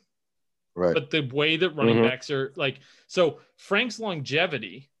over again. Right. But the way that running backs are like, so Frank's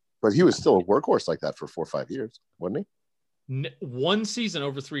longevity. But he was still a workhorse like that for 4 or 5 years, wasn't he? 1 season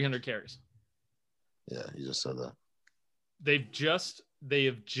over 300 carries. Yeah, you just said that. They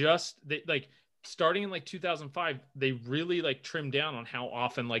have just starting in like 2005, they really like trimmed down on how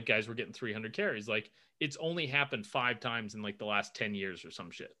often like guys were getting 300 carries. Like it's only happened 5 times in like the last 10 years or some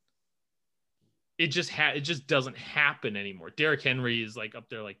shit. It just doesn't happen anymore. Derrick Henry is like up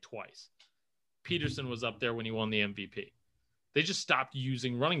there like twice. Peterson was up there when he won the MVP. They just stopped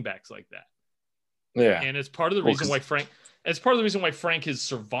using running backs like that. Yeah. And it's part of the reason why Frank has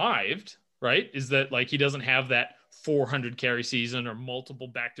survived, right? Is that like he doesn't have that 400 carry season or multiple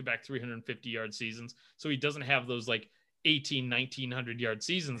back-to-back 350 yard seasons. So he doesn't have those like 1900 yard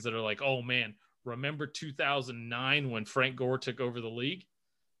seasons that are like, oh man, remember 2009 when Frank Gore took over the league?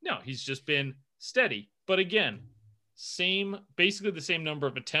 No, he's just been steady. But again, basically the same number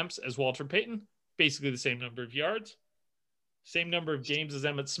of attempts as Walter Payton, basically the same number of yards, same number of games as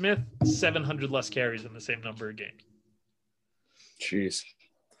Emmitt Smith, 700 less carries in the same number of games. Jeez.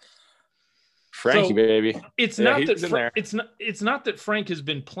 Frankie, so, baby. It's not that Frank has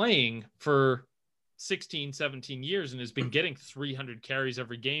been playing for 16, 17 years and has been getting 300 carries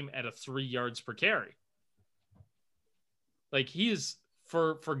every game at a 3 yards per carry. Like he is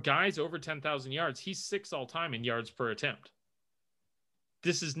for guys over 10,000 yards, he's 6th all time in yards per attempt.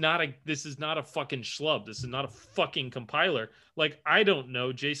 This is not a fucking schlub. This is not a fucking compiler. Like I don't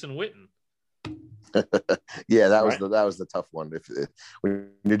know Jason Witten. Yeah, that was the tough one. When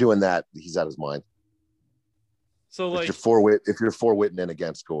you're doing that, he's out of his mind. So like if you're for Witten and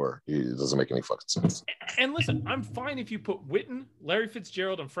against Gore, it doesn't make any fucking sense. And listen, I'm fine if you put Witten, Larry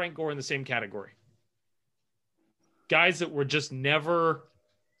Fitzgerald, and Frank Gore in the same category. Guys that were just never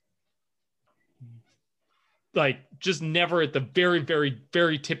at the very, very,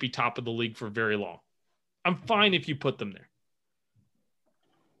 very tippy top of the league for very long. I'm fine if you put them there.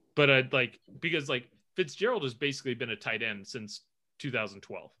 But because Fitzgerald has basically been a tight end since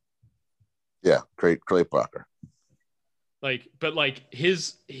 2012. Yeah, great blocker.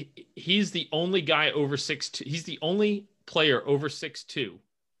 He's the only guy over 6'2". He's the only player over 6'2"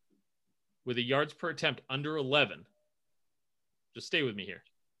 with a yards per attempt under 11. Just stay with me here.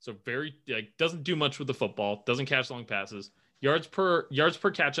 So very doesn't do much with the football, doesn't catch long passes, yards per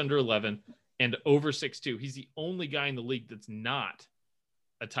catch under 11, and over 6'2". He's the only guy in the league that's not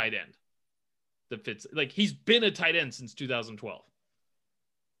a tight end that fits. He's been a tight end since 2012.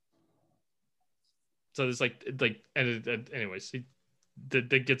 So it's anyways,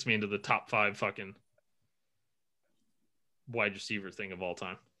 that gets me into the top 5 fucking wide receiver thing of all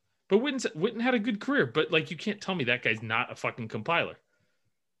time. But Witten had a good career, but you can't tell me that guy's not a fucking compiler.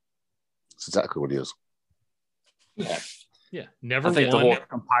 That's exactly what he is. Yeah. Never. I think the whole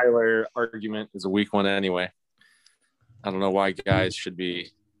compiler argument is a weak one anyway. I don't know why guys should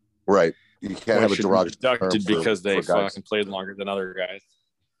be right. You can't have a derogatory term because they fucking played longer than other guys.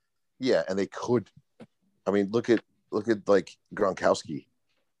 Yeah, and they could. I mean, look at Gronkowski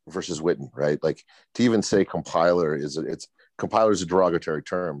versus Witten, right? To even say compiler is a derogatory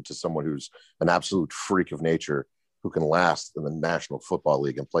term to someone who's an absolute freak of nature who can last in the National Football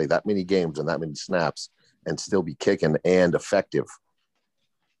League and play that many games and that many snaps and still be kicking and effective.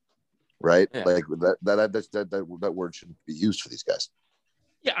 Right? Yeah. That word shouldn't be used for these guys.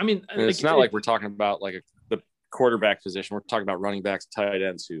 Yeah, I mean, it's not like we're talking about the quarterback position. We're talking about running backs, tight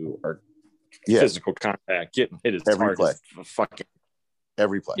ends who are physical contact, getting hit as every play. Fucking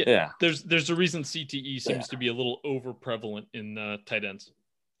every play. Yeah. There's a reason CTE seems to be a little over prevalent in tight ends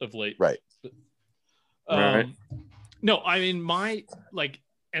of late. Right. Right. No, I mean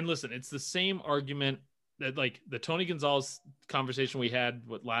and listen, it's the same argument that the Tony Gonzalez conversation we had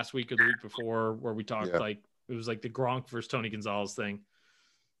last week or the week before, where we talked it was the Gronk versus Tony Gonzalez thing.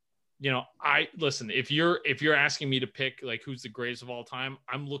 If you're asking me to pick who's the greatest of all time,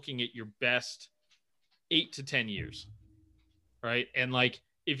 I'm looking at your best 8 to 10 years. Right. And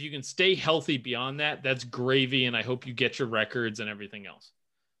if you can stay healthy beyond that, that's gravy. And I hope you get your records and everything else.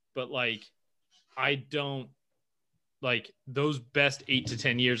 But I don't those best 8 to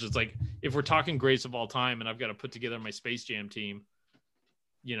 10 years. It's if we're talking greatest of all time and I've got to put together my Space Jam team,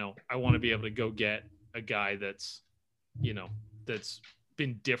 I want to be able to go get a guy that's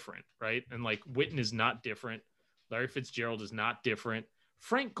been different. Right. And Witten is not different. Larry Fitzgerald is not different.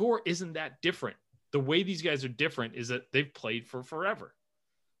 Frank Gore isn't that different. The way these guys are different is that they've played for forever.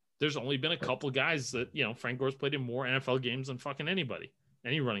 There's only been a couple of guys that, Frank Gore's played in more NFL games than fucking anybody,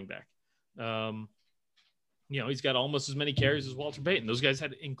 any running back. He's got almost as many carries as Walter Payton. Those guys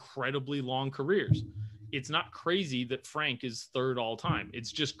had incredibly long careers. It's not crazy that Frank is 3rd all time.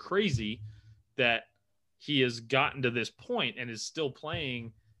 It's just crazy that he has gotten to this point and is still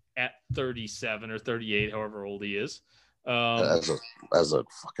playing at 37 or 38, however old he is. As a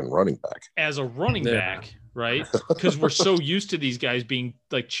fucking running back. As a running back, right? Because we're so used to these guys being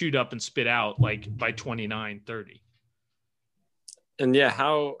chewed up and spit out by 29, 30. And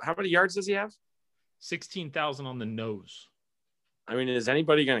how many yards does he have? 16,000 on the nose. I mean, is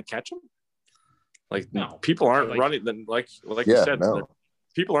anybody going to catch him? No. People aren't running. Then, you said,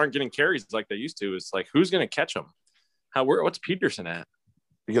 people aren't getting carries like they used to. It's who's going to catch him? What's Peterson at?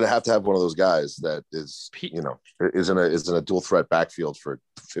 You're going to have one of those guys that is in a dual threat backfield for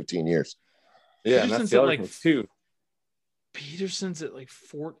 15 years. Yeah, and that's the other thing too. Peterson's at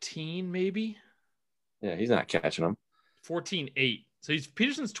 14, maybe. Yeah, he's not catching them. 14.8. So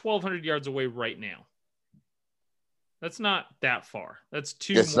Peterson's 1,200 yards away right now. That's not that far. That's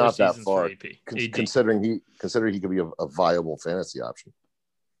 2 it's more not seasons that far, for AP. considering he could be a viable fantasy option.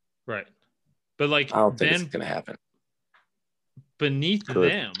 Right. But like, I don't think then it's going to happen. Beneath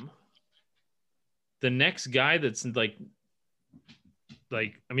Could. them, the next guy that's like,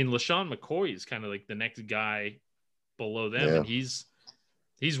 I mean, LaShawn McCoy is kind of like the next guy below them, Yeah. and he's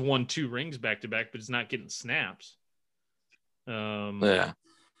won 2 rings back to back, but he's not getting snaps. Yeah.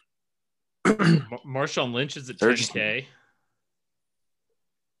 Marshawn Lynch is at They're 10K.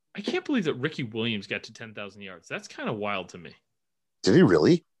 I can't believe that Ricky Williams got to 10,000 yards. That's kind of wild to me. Did he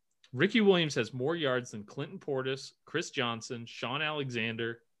really? Ricky Williams has more yards than Clinton Portis, Chris Johnson, Sean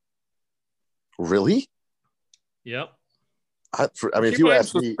Alexander. Really? Yep. I mean, Ricky if you Williams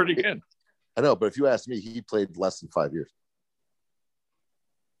ask was me, pretty good. I know, but if you ask me, he played less than 5 years.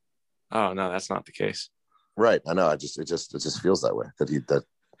 Oh no, that's not the case. Right. I know. It just feels that way.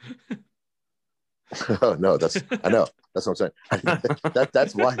 Oh no, I know. That's what I'm saying.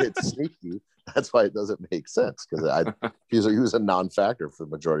 That's why it's sneaky. That's why it doesn't make sense, because he was a non-factor for the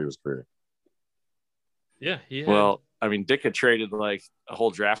majority of his career. Yeah. Well, I mean, Ditka traded like a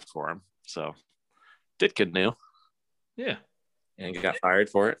whole draft for him, so Ditka knew. Yeah. And got fired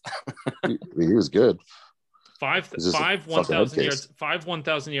for it. He was good. Five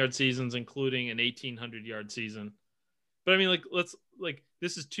 1,000 yard seasons, including an 1,800 yard season. But I mean,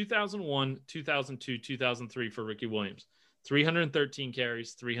 this is 2001, 2002, 2003 for Ricky Williams. 313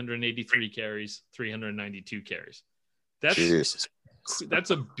 carries, 383 carries, 392 carries. That's abuse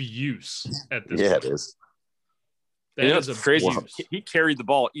at this point. It is. That's crazy. He carried the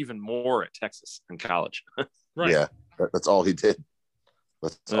ball even more at Texas in college. Right. Yeah, that's all he did.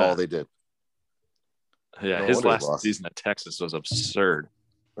 That's all they did. Yeah, No his wonder last season at Texas was absurd.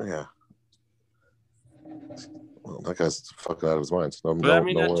 Yeah. Well, that guy's fucking out of his mind.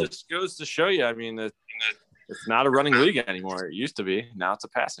 That just goes to show you. I mean, it's not a running league anymore. It used to be. Now it's a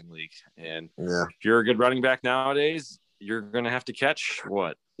passing league. And if you're a good running back nowadays, you're going to have to catch,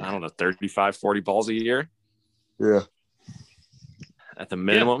 35, 40 balls a year? Yeah. At the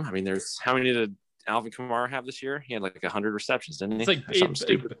minimum. Yeah. I mean, how many did Alvin Kamara have this year? He had like 100 receptions, didn't he? It's like something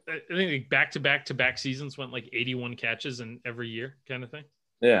stupid. I think back-to-back seasons went like 81 catches in every year kind of thing.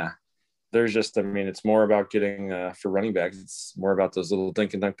 Yeah. There's just, I mean, it's more about getting for running backs. It's more about those little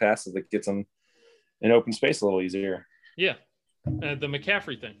dink and dunk passes that gets them in open space a little easier. Yeah. The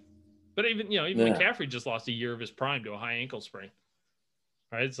McCaffrey thing. But even McCaffrey just lost a year of his prime to a high ankle sprain.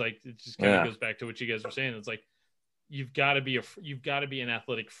 Right? It's like, it just kind of goes back to what you guys were saying. It's like, you've got to be an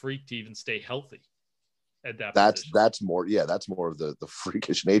athletic freak to even stay healthy at that position. That's more of the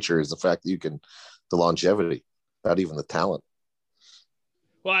freakish nature, is the fact that the longevity, not even the talent.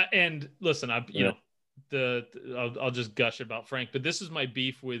 Well, and listen, I'll just gush about Frank, but this is my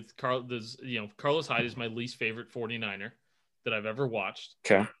beef with Carlos Hyde is my least favorite 49er that I've ever watched.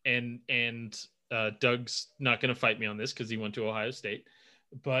 Okay. And Doug's not going to fight me on this because he went to Ohio State,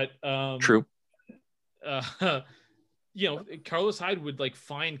 but true. Carlos Hyde would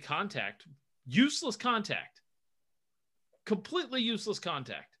find useless contact, completely useless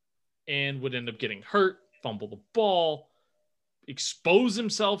contact, and would end up getting hurt, fumble the ball, expose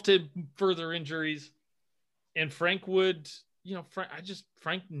himself to further injuries. And Frank would,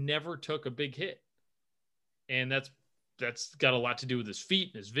 Frank never took a big hit. And that's got a lot to do with his feet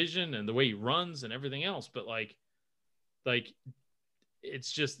and his vision and the way he runs and everything else. But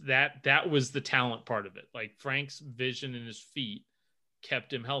it's just that was the talent part of it. Like, Frank's vision and his feet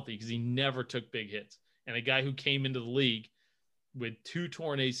kept him healthy because he never took big hits. And a guy who came into the league with 2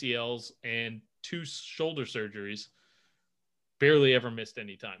 torn ACLs and 2 shoulder surgeries barely ever missed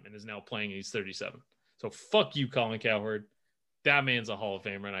any time and is now playing. He's 37. So fuck you, Colin Cowherd. That man's a Hall of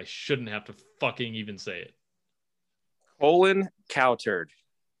Famer, and I shouldn't have to fucking even say it. Colin Cowherd.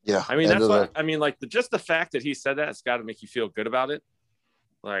 Yeah. I mean, that's what I mean. Just the fact that he said that, it's got to make you feel good about it.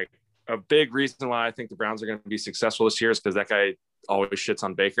 Like, a big reason why I think the Browns are going to be successful this year is because that guy always shits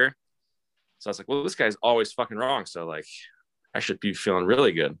on Baker. So I was like, well, this guy's always fucking wrong. So I should be feeling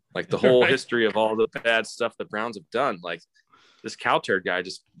really good. Like, the whole history of all the bad stuff the Browns have done, this Cowherd guy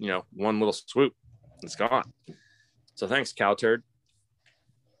just, one little swoop, it's gone. So thanks, Cowherd.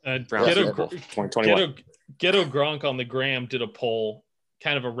 Ghetto Gronk on the gram did a poll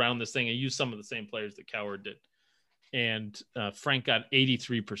kind of around this thing. I used some of the same players that Cowherd did. And Frank got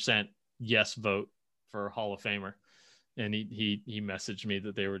 83% yes vote for Hall of Famer. And he messaged me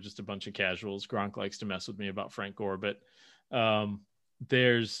that they were just a bunch of casuals. Gronk likes to mess with me about Frank Gore, but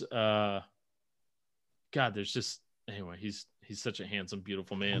there's anyway, he's such a handsome,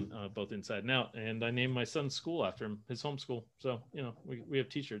 beautiful man, both inside and out. And I named my son's school after him, his home school. So, we have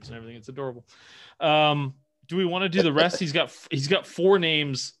t-shirts and everything. It's adorable. Do we want to do the rest? He's got 4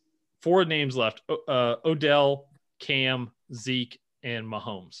 names left. Odell, Cam, Zeke, and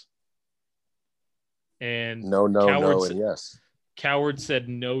Mahomes. And no, and yes. Coward said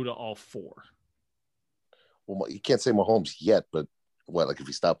no to all 4. Well, you can't say Mahomes yet, but what? Like if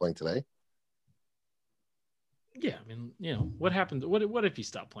he stopped playing today? Yeah, I mean, what happened? What if he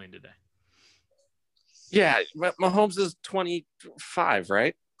stopped playing today? Yeah, but Mahomes is 25,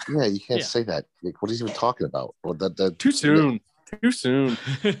 right? Yeah, you can't say that. Like, what is he even talking about? Well, Too soon. Too soon.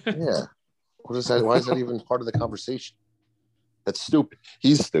 Yeah. What is that? Why is that even part of the conversation? That's stupid.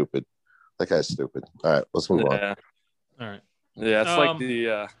 He's stupid. That guy's stupid. All right, let's move on. All right. Yeah, it's like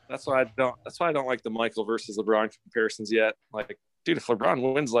the that's why I don't like the Michael versus LeBron comparisons yet. Like, dude, if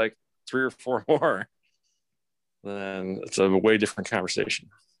LeBron wins like 3 or 4 more, then it's a way different conversation.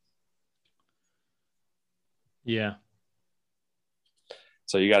 Yeah.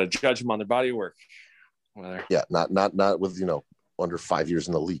 So you got to judge them on their body of work. Yeah, not with under 5 years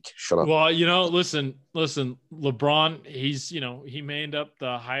in the league. Shut up. Well, listen. LeBron, he's he may end up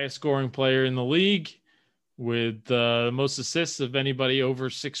the highest scoring player in the league with the most assists of anybody over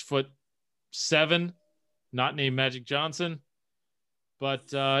 6'7", not named Magic Johnson, but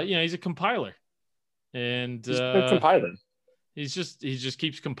he's a compiler, and he's been compiling. He just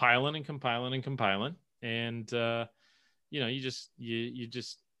keeps compiling and compiling and compiling, and you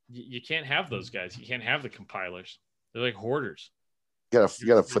can't have those guys. You can't have the compilers. They're like hoarders. You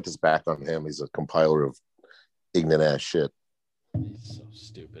gotta put this back on him. He's a compiler of ignorant ass shit. He's so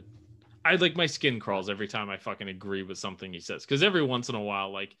stupid. My skin crawls every time I fucking agree with something he says. Because every once in a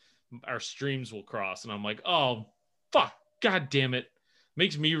while, like, our streams will cross, and I'm like, oh fuck, god damn it.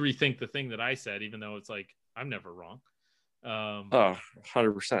 Makes me rethink the thing that I said, even though it's like I'm never wrong.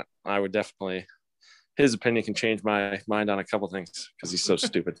 100%. I would definitely. His opinion can change my mind on a couple things because he's so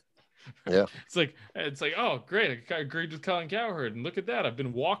stupid. Yeah. It's like, oh, great. I agreed with Colin Cowherd. And look at that. I've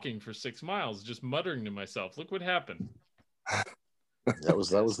been walking for 6 miles, just muttering to myself. Look what happened. That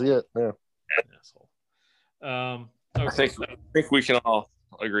was it. Yeah. Asshole. Okay. I think we can all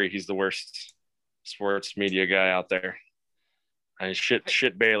agree he's the worst sports media guy out there. I mean,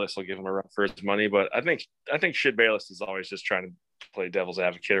 shit Bayless will give him a run for his money, but I think shit Bayless is always just trying to play devil's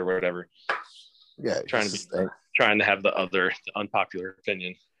advocate or whatever. Yeah, trying to have the unpopular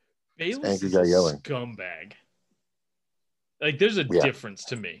opinion. Bayless is a scumbag. Like, there's a difference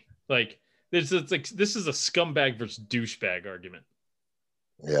to me. Like, this is a scumbag versus douchebag argument.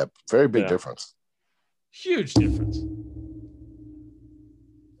 Yeah, very big difference. Huge difference.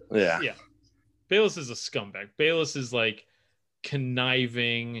 Yeah. Bayless is a scumbag. Bayless is like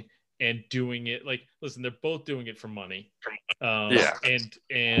conniving and doing it. Like, listen, they're both doing it for money.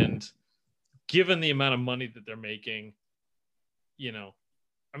 And given the amount of money that they're making,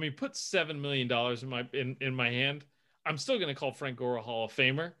 put $7 million in my hand. I'm still going to call Frank Gore a Hall of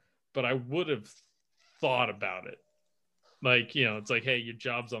Famer, but I would have thought about it. Like, it's like, hey, your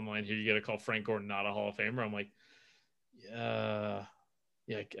job's on the line here. You got to call Frank Gore not a Hall of Famer. I'm like, I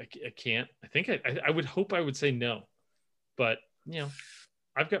can't. I think I would hope I would say no, but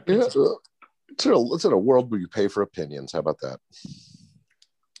I've got. It's in a world where you pay for opinions. How about that?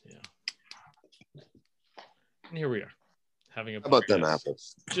 Yeah. And here we are, having a. How about them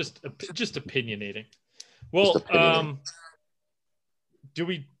apples? Just opinionating. Well, do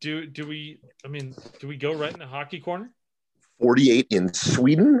we go right into hockey corner? 48 in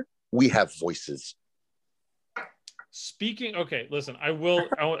Sweden. We have voices. Speaking. Okay, listen. I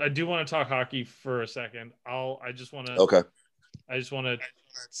do want to talk hockey for a second. I just want to. Okay. I just want to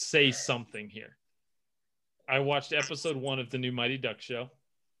say something here. I watched episode 1 of the new Mighty Ducks show.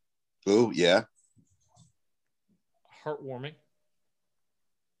 Oh yeah. Heartwarming.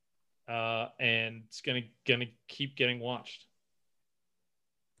 And it's gonna keep getting watched.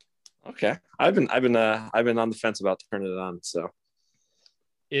 Okay, I've been on the fence about turning it on, so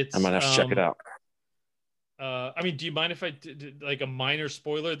I might have to check it out. Do you mind if I did like a minor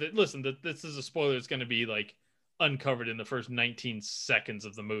spoiler? That this is a spoiler that's going to be like uncovered in the first 19 seconds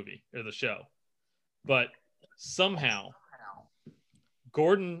of the movie or the show, but somehow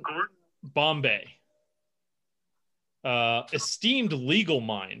Gordon Bombay, esteemed legal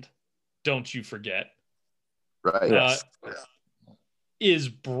mind, don't you forget, right? Is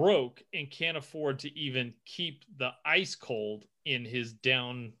broke and can't afford to even keep the ice cold in his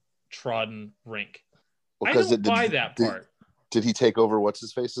downtrodden rink. Because I don't buy that part. Did he take over what's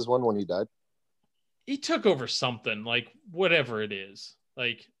his face's one when he died? He took over something, like whatever it is,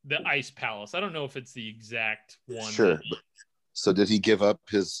 like the Ice Palace. I don't know if it's the exact one. Sure. So did he give up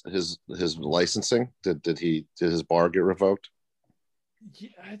his licensing? Did his bar get revoked?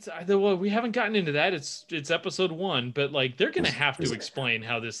 Yeah, well, we haven't gotten into that. It's episode 1, but like they're gonna have to explain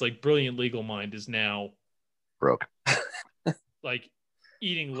how this like brilliant legal mind is now broke. Like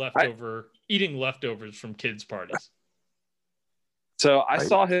eating leftovers from kids' parties. So I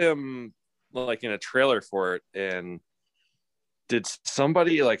saw him like in a trailer for it, and did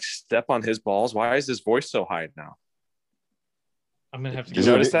somebody like step on his balls? Why is his voice so high now? I'm gonna have to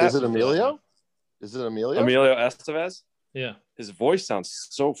notice that. Is it Emilio? Is it Emilio? Emilio Estevez? Yeah. His voice sounds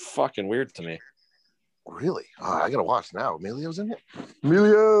so fucking weird to me. Really? Oh, I gotta watch now. Emilio's in it.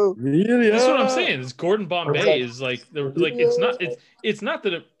 Emilio. That's what I'm saying. Is Gordon Bombay is like it's not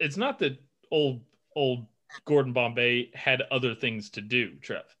that old Gordon Bombay had other things to do.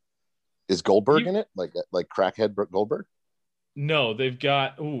 Trev, is Goldberg in it? Like crackhead Goldberg? No, they've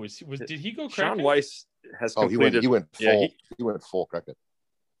got. Did he go crackhead? Sean Weiss has completed. He went full. He went full crackhead.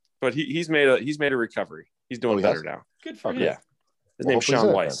 But he's made a recovery. He's doing better now. Good for him. Yeah, his name's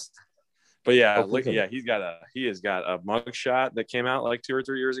Sean Weiss. But yeah, he has got a mug shot that came out like 2 or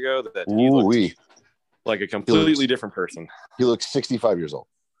 3 years ago that he looked like a completely different person. He looks 65 years old.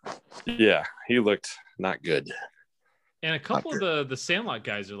 Yeah, he looked not good. And a couple of the Sandlot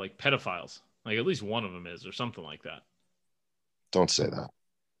guys are like pedophiles. Like at least one of them is, or something like that. Don't say that.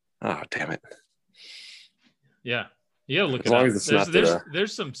 Oh, damn it. Yeah. You gotta look as long as it's not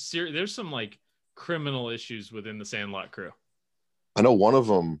there's some like criminal issues within the Sandlot crew. I know one of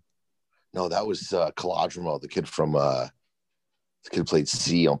them. No, that was Caladrimo, the kid from the kid played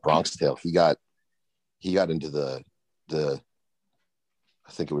C on Bronx Tale. He got into the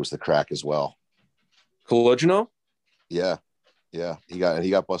I think it was the crack as well. Caladrimo? Yeah. He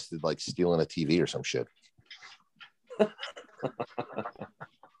got busted like stealing a TV or some shit. So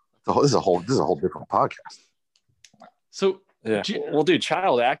this is a whole different podcast. So yeah, well, dude,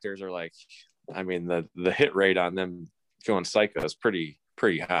 child actors are like, I mean, the hit rate on them going psycho is pretty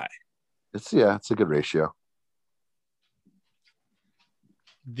high. It's a good ratio.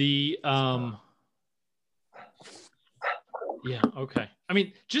 Yeah, okay. I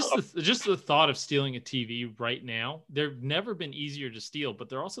mean, just the thought of stealing a TV right now, they've never been easier to steal, but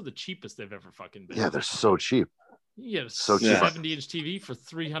they're also the cheapest they've ever fucking been. Yeah, they're so cheap. You get a 70-inch TV for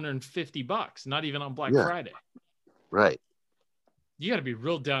 $350, not even on Black Friday. Right. You got to be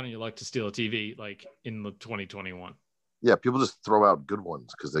real down in your luck to steal a TV like in the 2021. Yeah, people just throw out good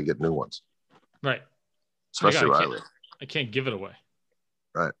ones because they get new ones. Right. Especially where I live. I can't give it away.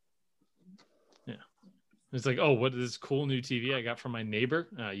 Right. Yeah. It's like, oh, what is this cool new TV I got from my neighbor?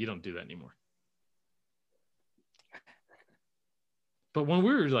 You don't do that anymore. But when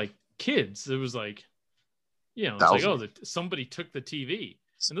we were like kids, it was like, it's like, oh, somebody took the TV.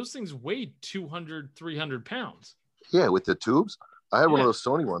 And those things weighed 200, 300 pounds. Yeah, with the tubes. I had one of those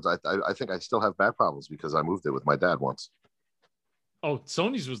Sony ones. I think I still have back problems because I moved it with my dad once. Oh,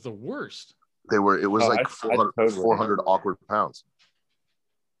 Sony's was the worst. It was like 400 awkward pounds.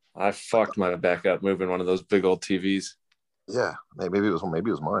 I fucked my back up moving one of those big old TVs. Yeah, maybe it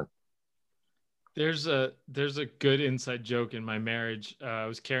was mine. There's a good inside joke in my marriage. I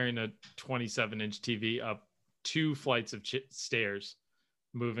was carrying a 27-inch TV up 2 flights of stairs,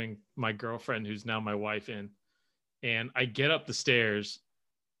 moving my girlfriend, who's now my wife, in. And I get up the stairs,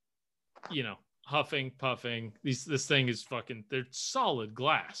 huffing, puffing. This thing is they're solid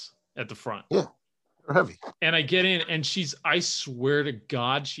glass at the front. Yeah, they're heavy. And I get in, and I swear to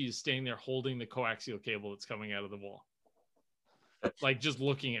God, she is standing there holding the coaxial cable that's coming out of the wall. Like just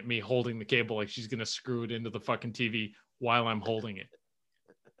looking at me holding the cable like she's going to screw it into the fucking TV while I'm holding it.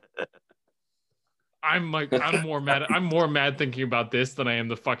 I'm more mad. I'm more mad thinking about this than I am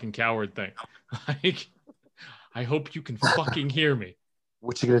the fucking coward thing. Like, I hope you can fucking hear me.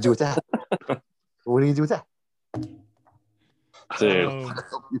 What you gonna do with that? What are you gonna do with that? Dude. I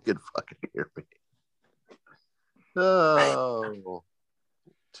hope you can fucking hear me. Oh,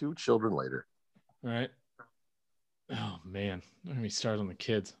 2 children later. All right. Oh man, let me start on the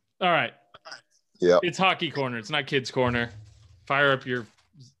kids. All right. Yeah. It's hockey corner. It's not kids corner. Fire up your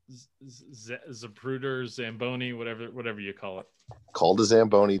Zapruder, Zamboni, whatever you call it. Call the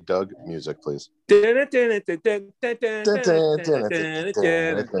Zamboni, Doug. Music, please. All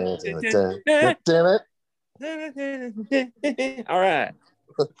right.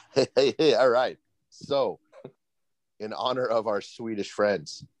 Hey, all right. So, in honor of our Swedish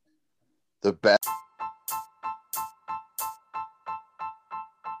friends, the best.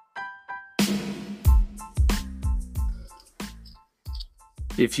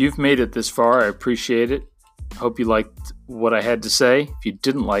 If you've made it this far, I appreciate it. Hope you liked what I had to say. If you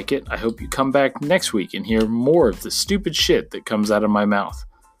didn't like it, I hope you come back next week and hear more of the stupid shit that comes out of my mouth.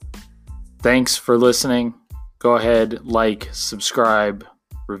 Thanks for listening. Go ahead, like, subscribe,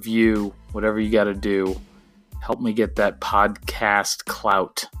 review, whatever you got to do. Help me get that podcast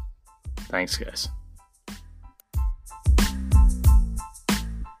clout. Thanks, guys.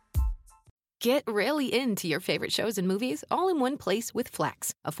 Get really into your favorite shows and movies all in one place with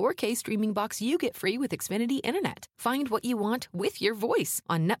Flex, a 4K streaming box you get free with Xfinity Internet. Find what you want with your voice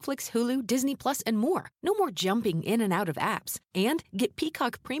on Netflix, Hulu, Disney Plus, and more. No more jumping in and out of apps. And get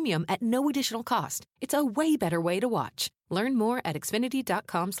Peacock Premium at no additional cost. It's a way better way to watch. Learn more at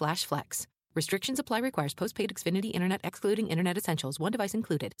Xfinity.com/flex. Restrictions apply. Requires postpaid Xfinity Internet excluding Internet Essentials. One device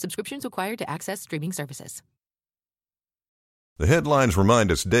included. Subscriptions required to access streaming services. The headlines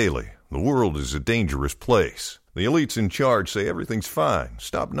remind us daily, the world is a dangerous place. The elites in charge say everything's fine,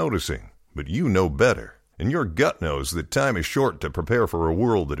 stop noticing. But you know better. And your gut knows that time is short to prepare for a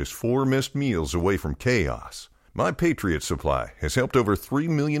world that is 4 missed meals away from chaos. My Patriot Supply has helped over 3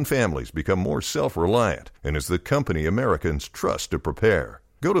 million families become more self-reliant and is the company Americans trust to prepare.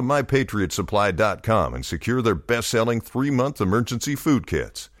 Go to MyPatriotSupply.com and secure their best-selling 3-month emergency food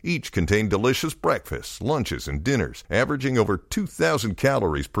kits. Each contain delicious breakfasts, lunches, and dinners, averaging over 2,000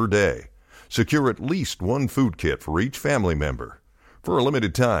 calories per day. Secure at least 1 food kit for each family member. For a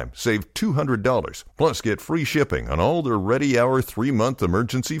limited time, save $200, plus get free shipping on all their Ready Hour 3-month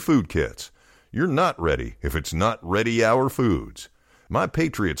emergency food kits. You're not ready if it's not Ready Hour Foods. My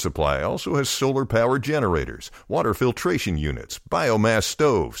Patriot Supply also has solar-powered generators, water filtration units, biomass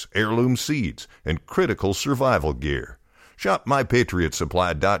stoves, heirloom seeds, and critical survival gear. Shop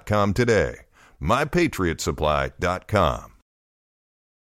MyPatriotSupply.com today. MyPatriotSupply.com.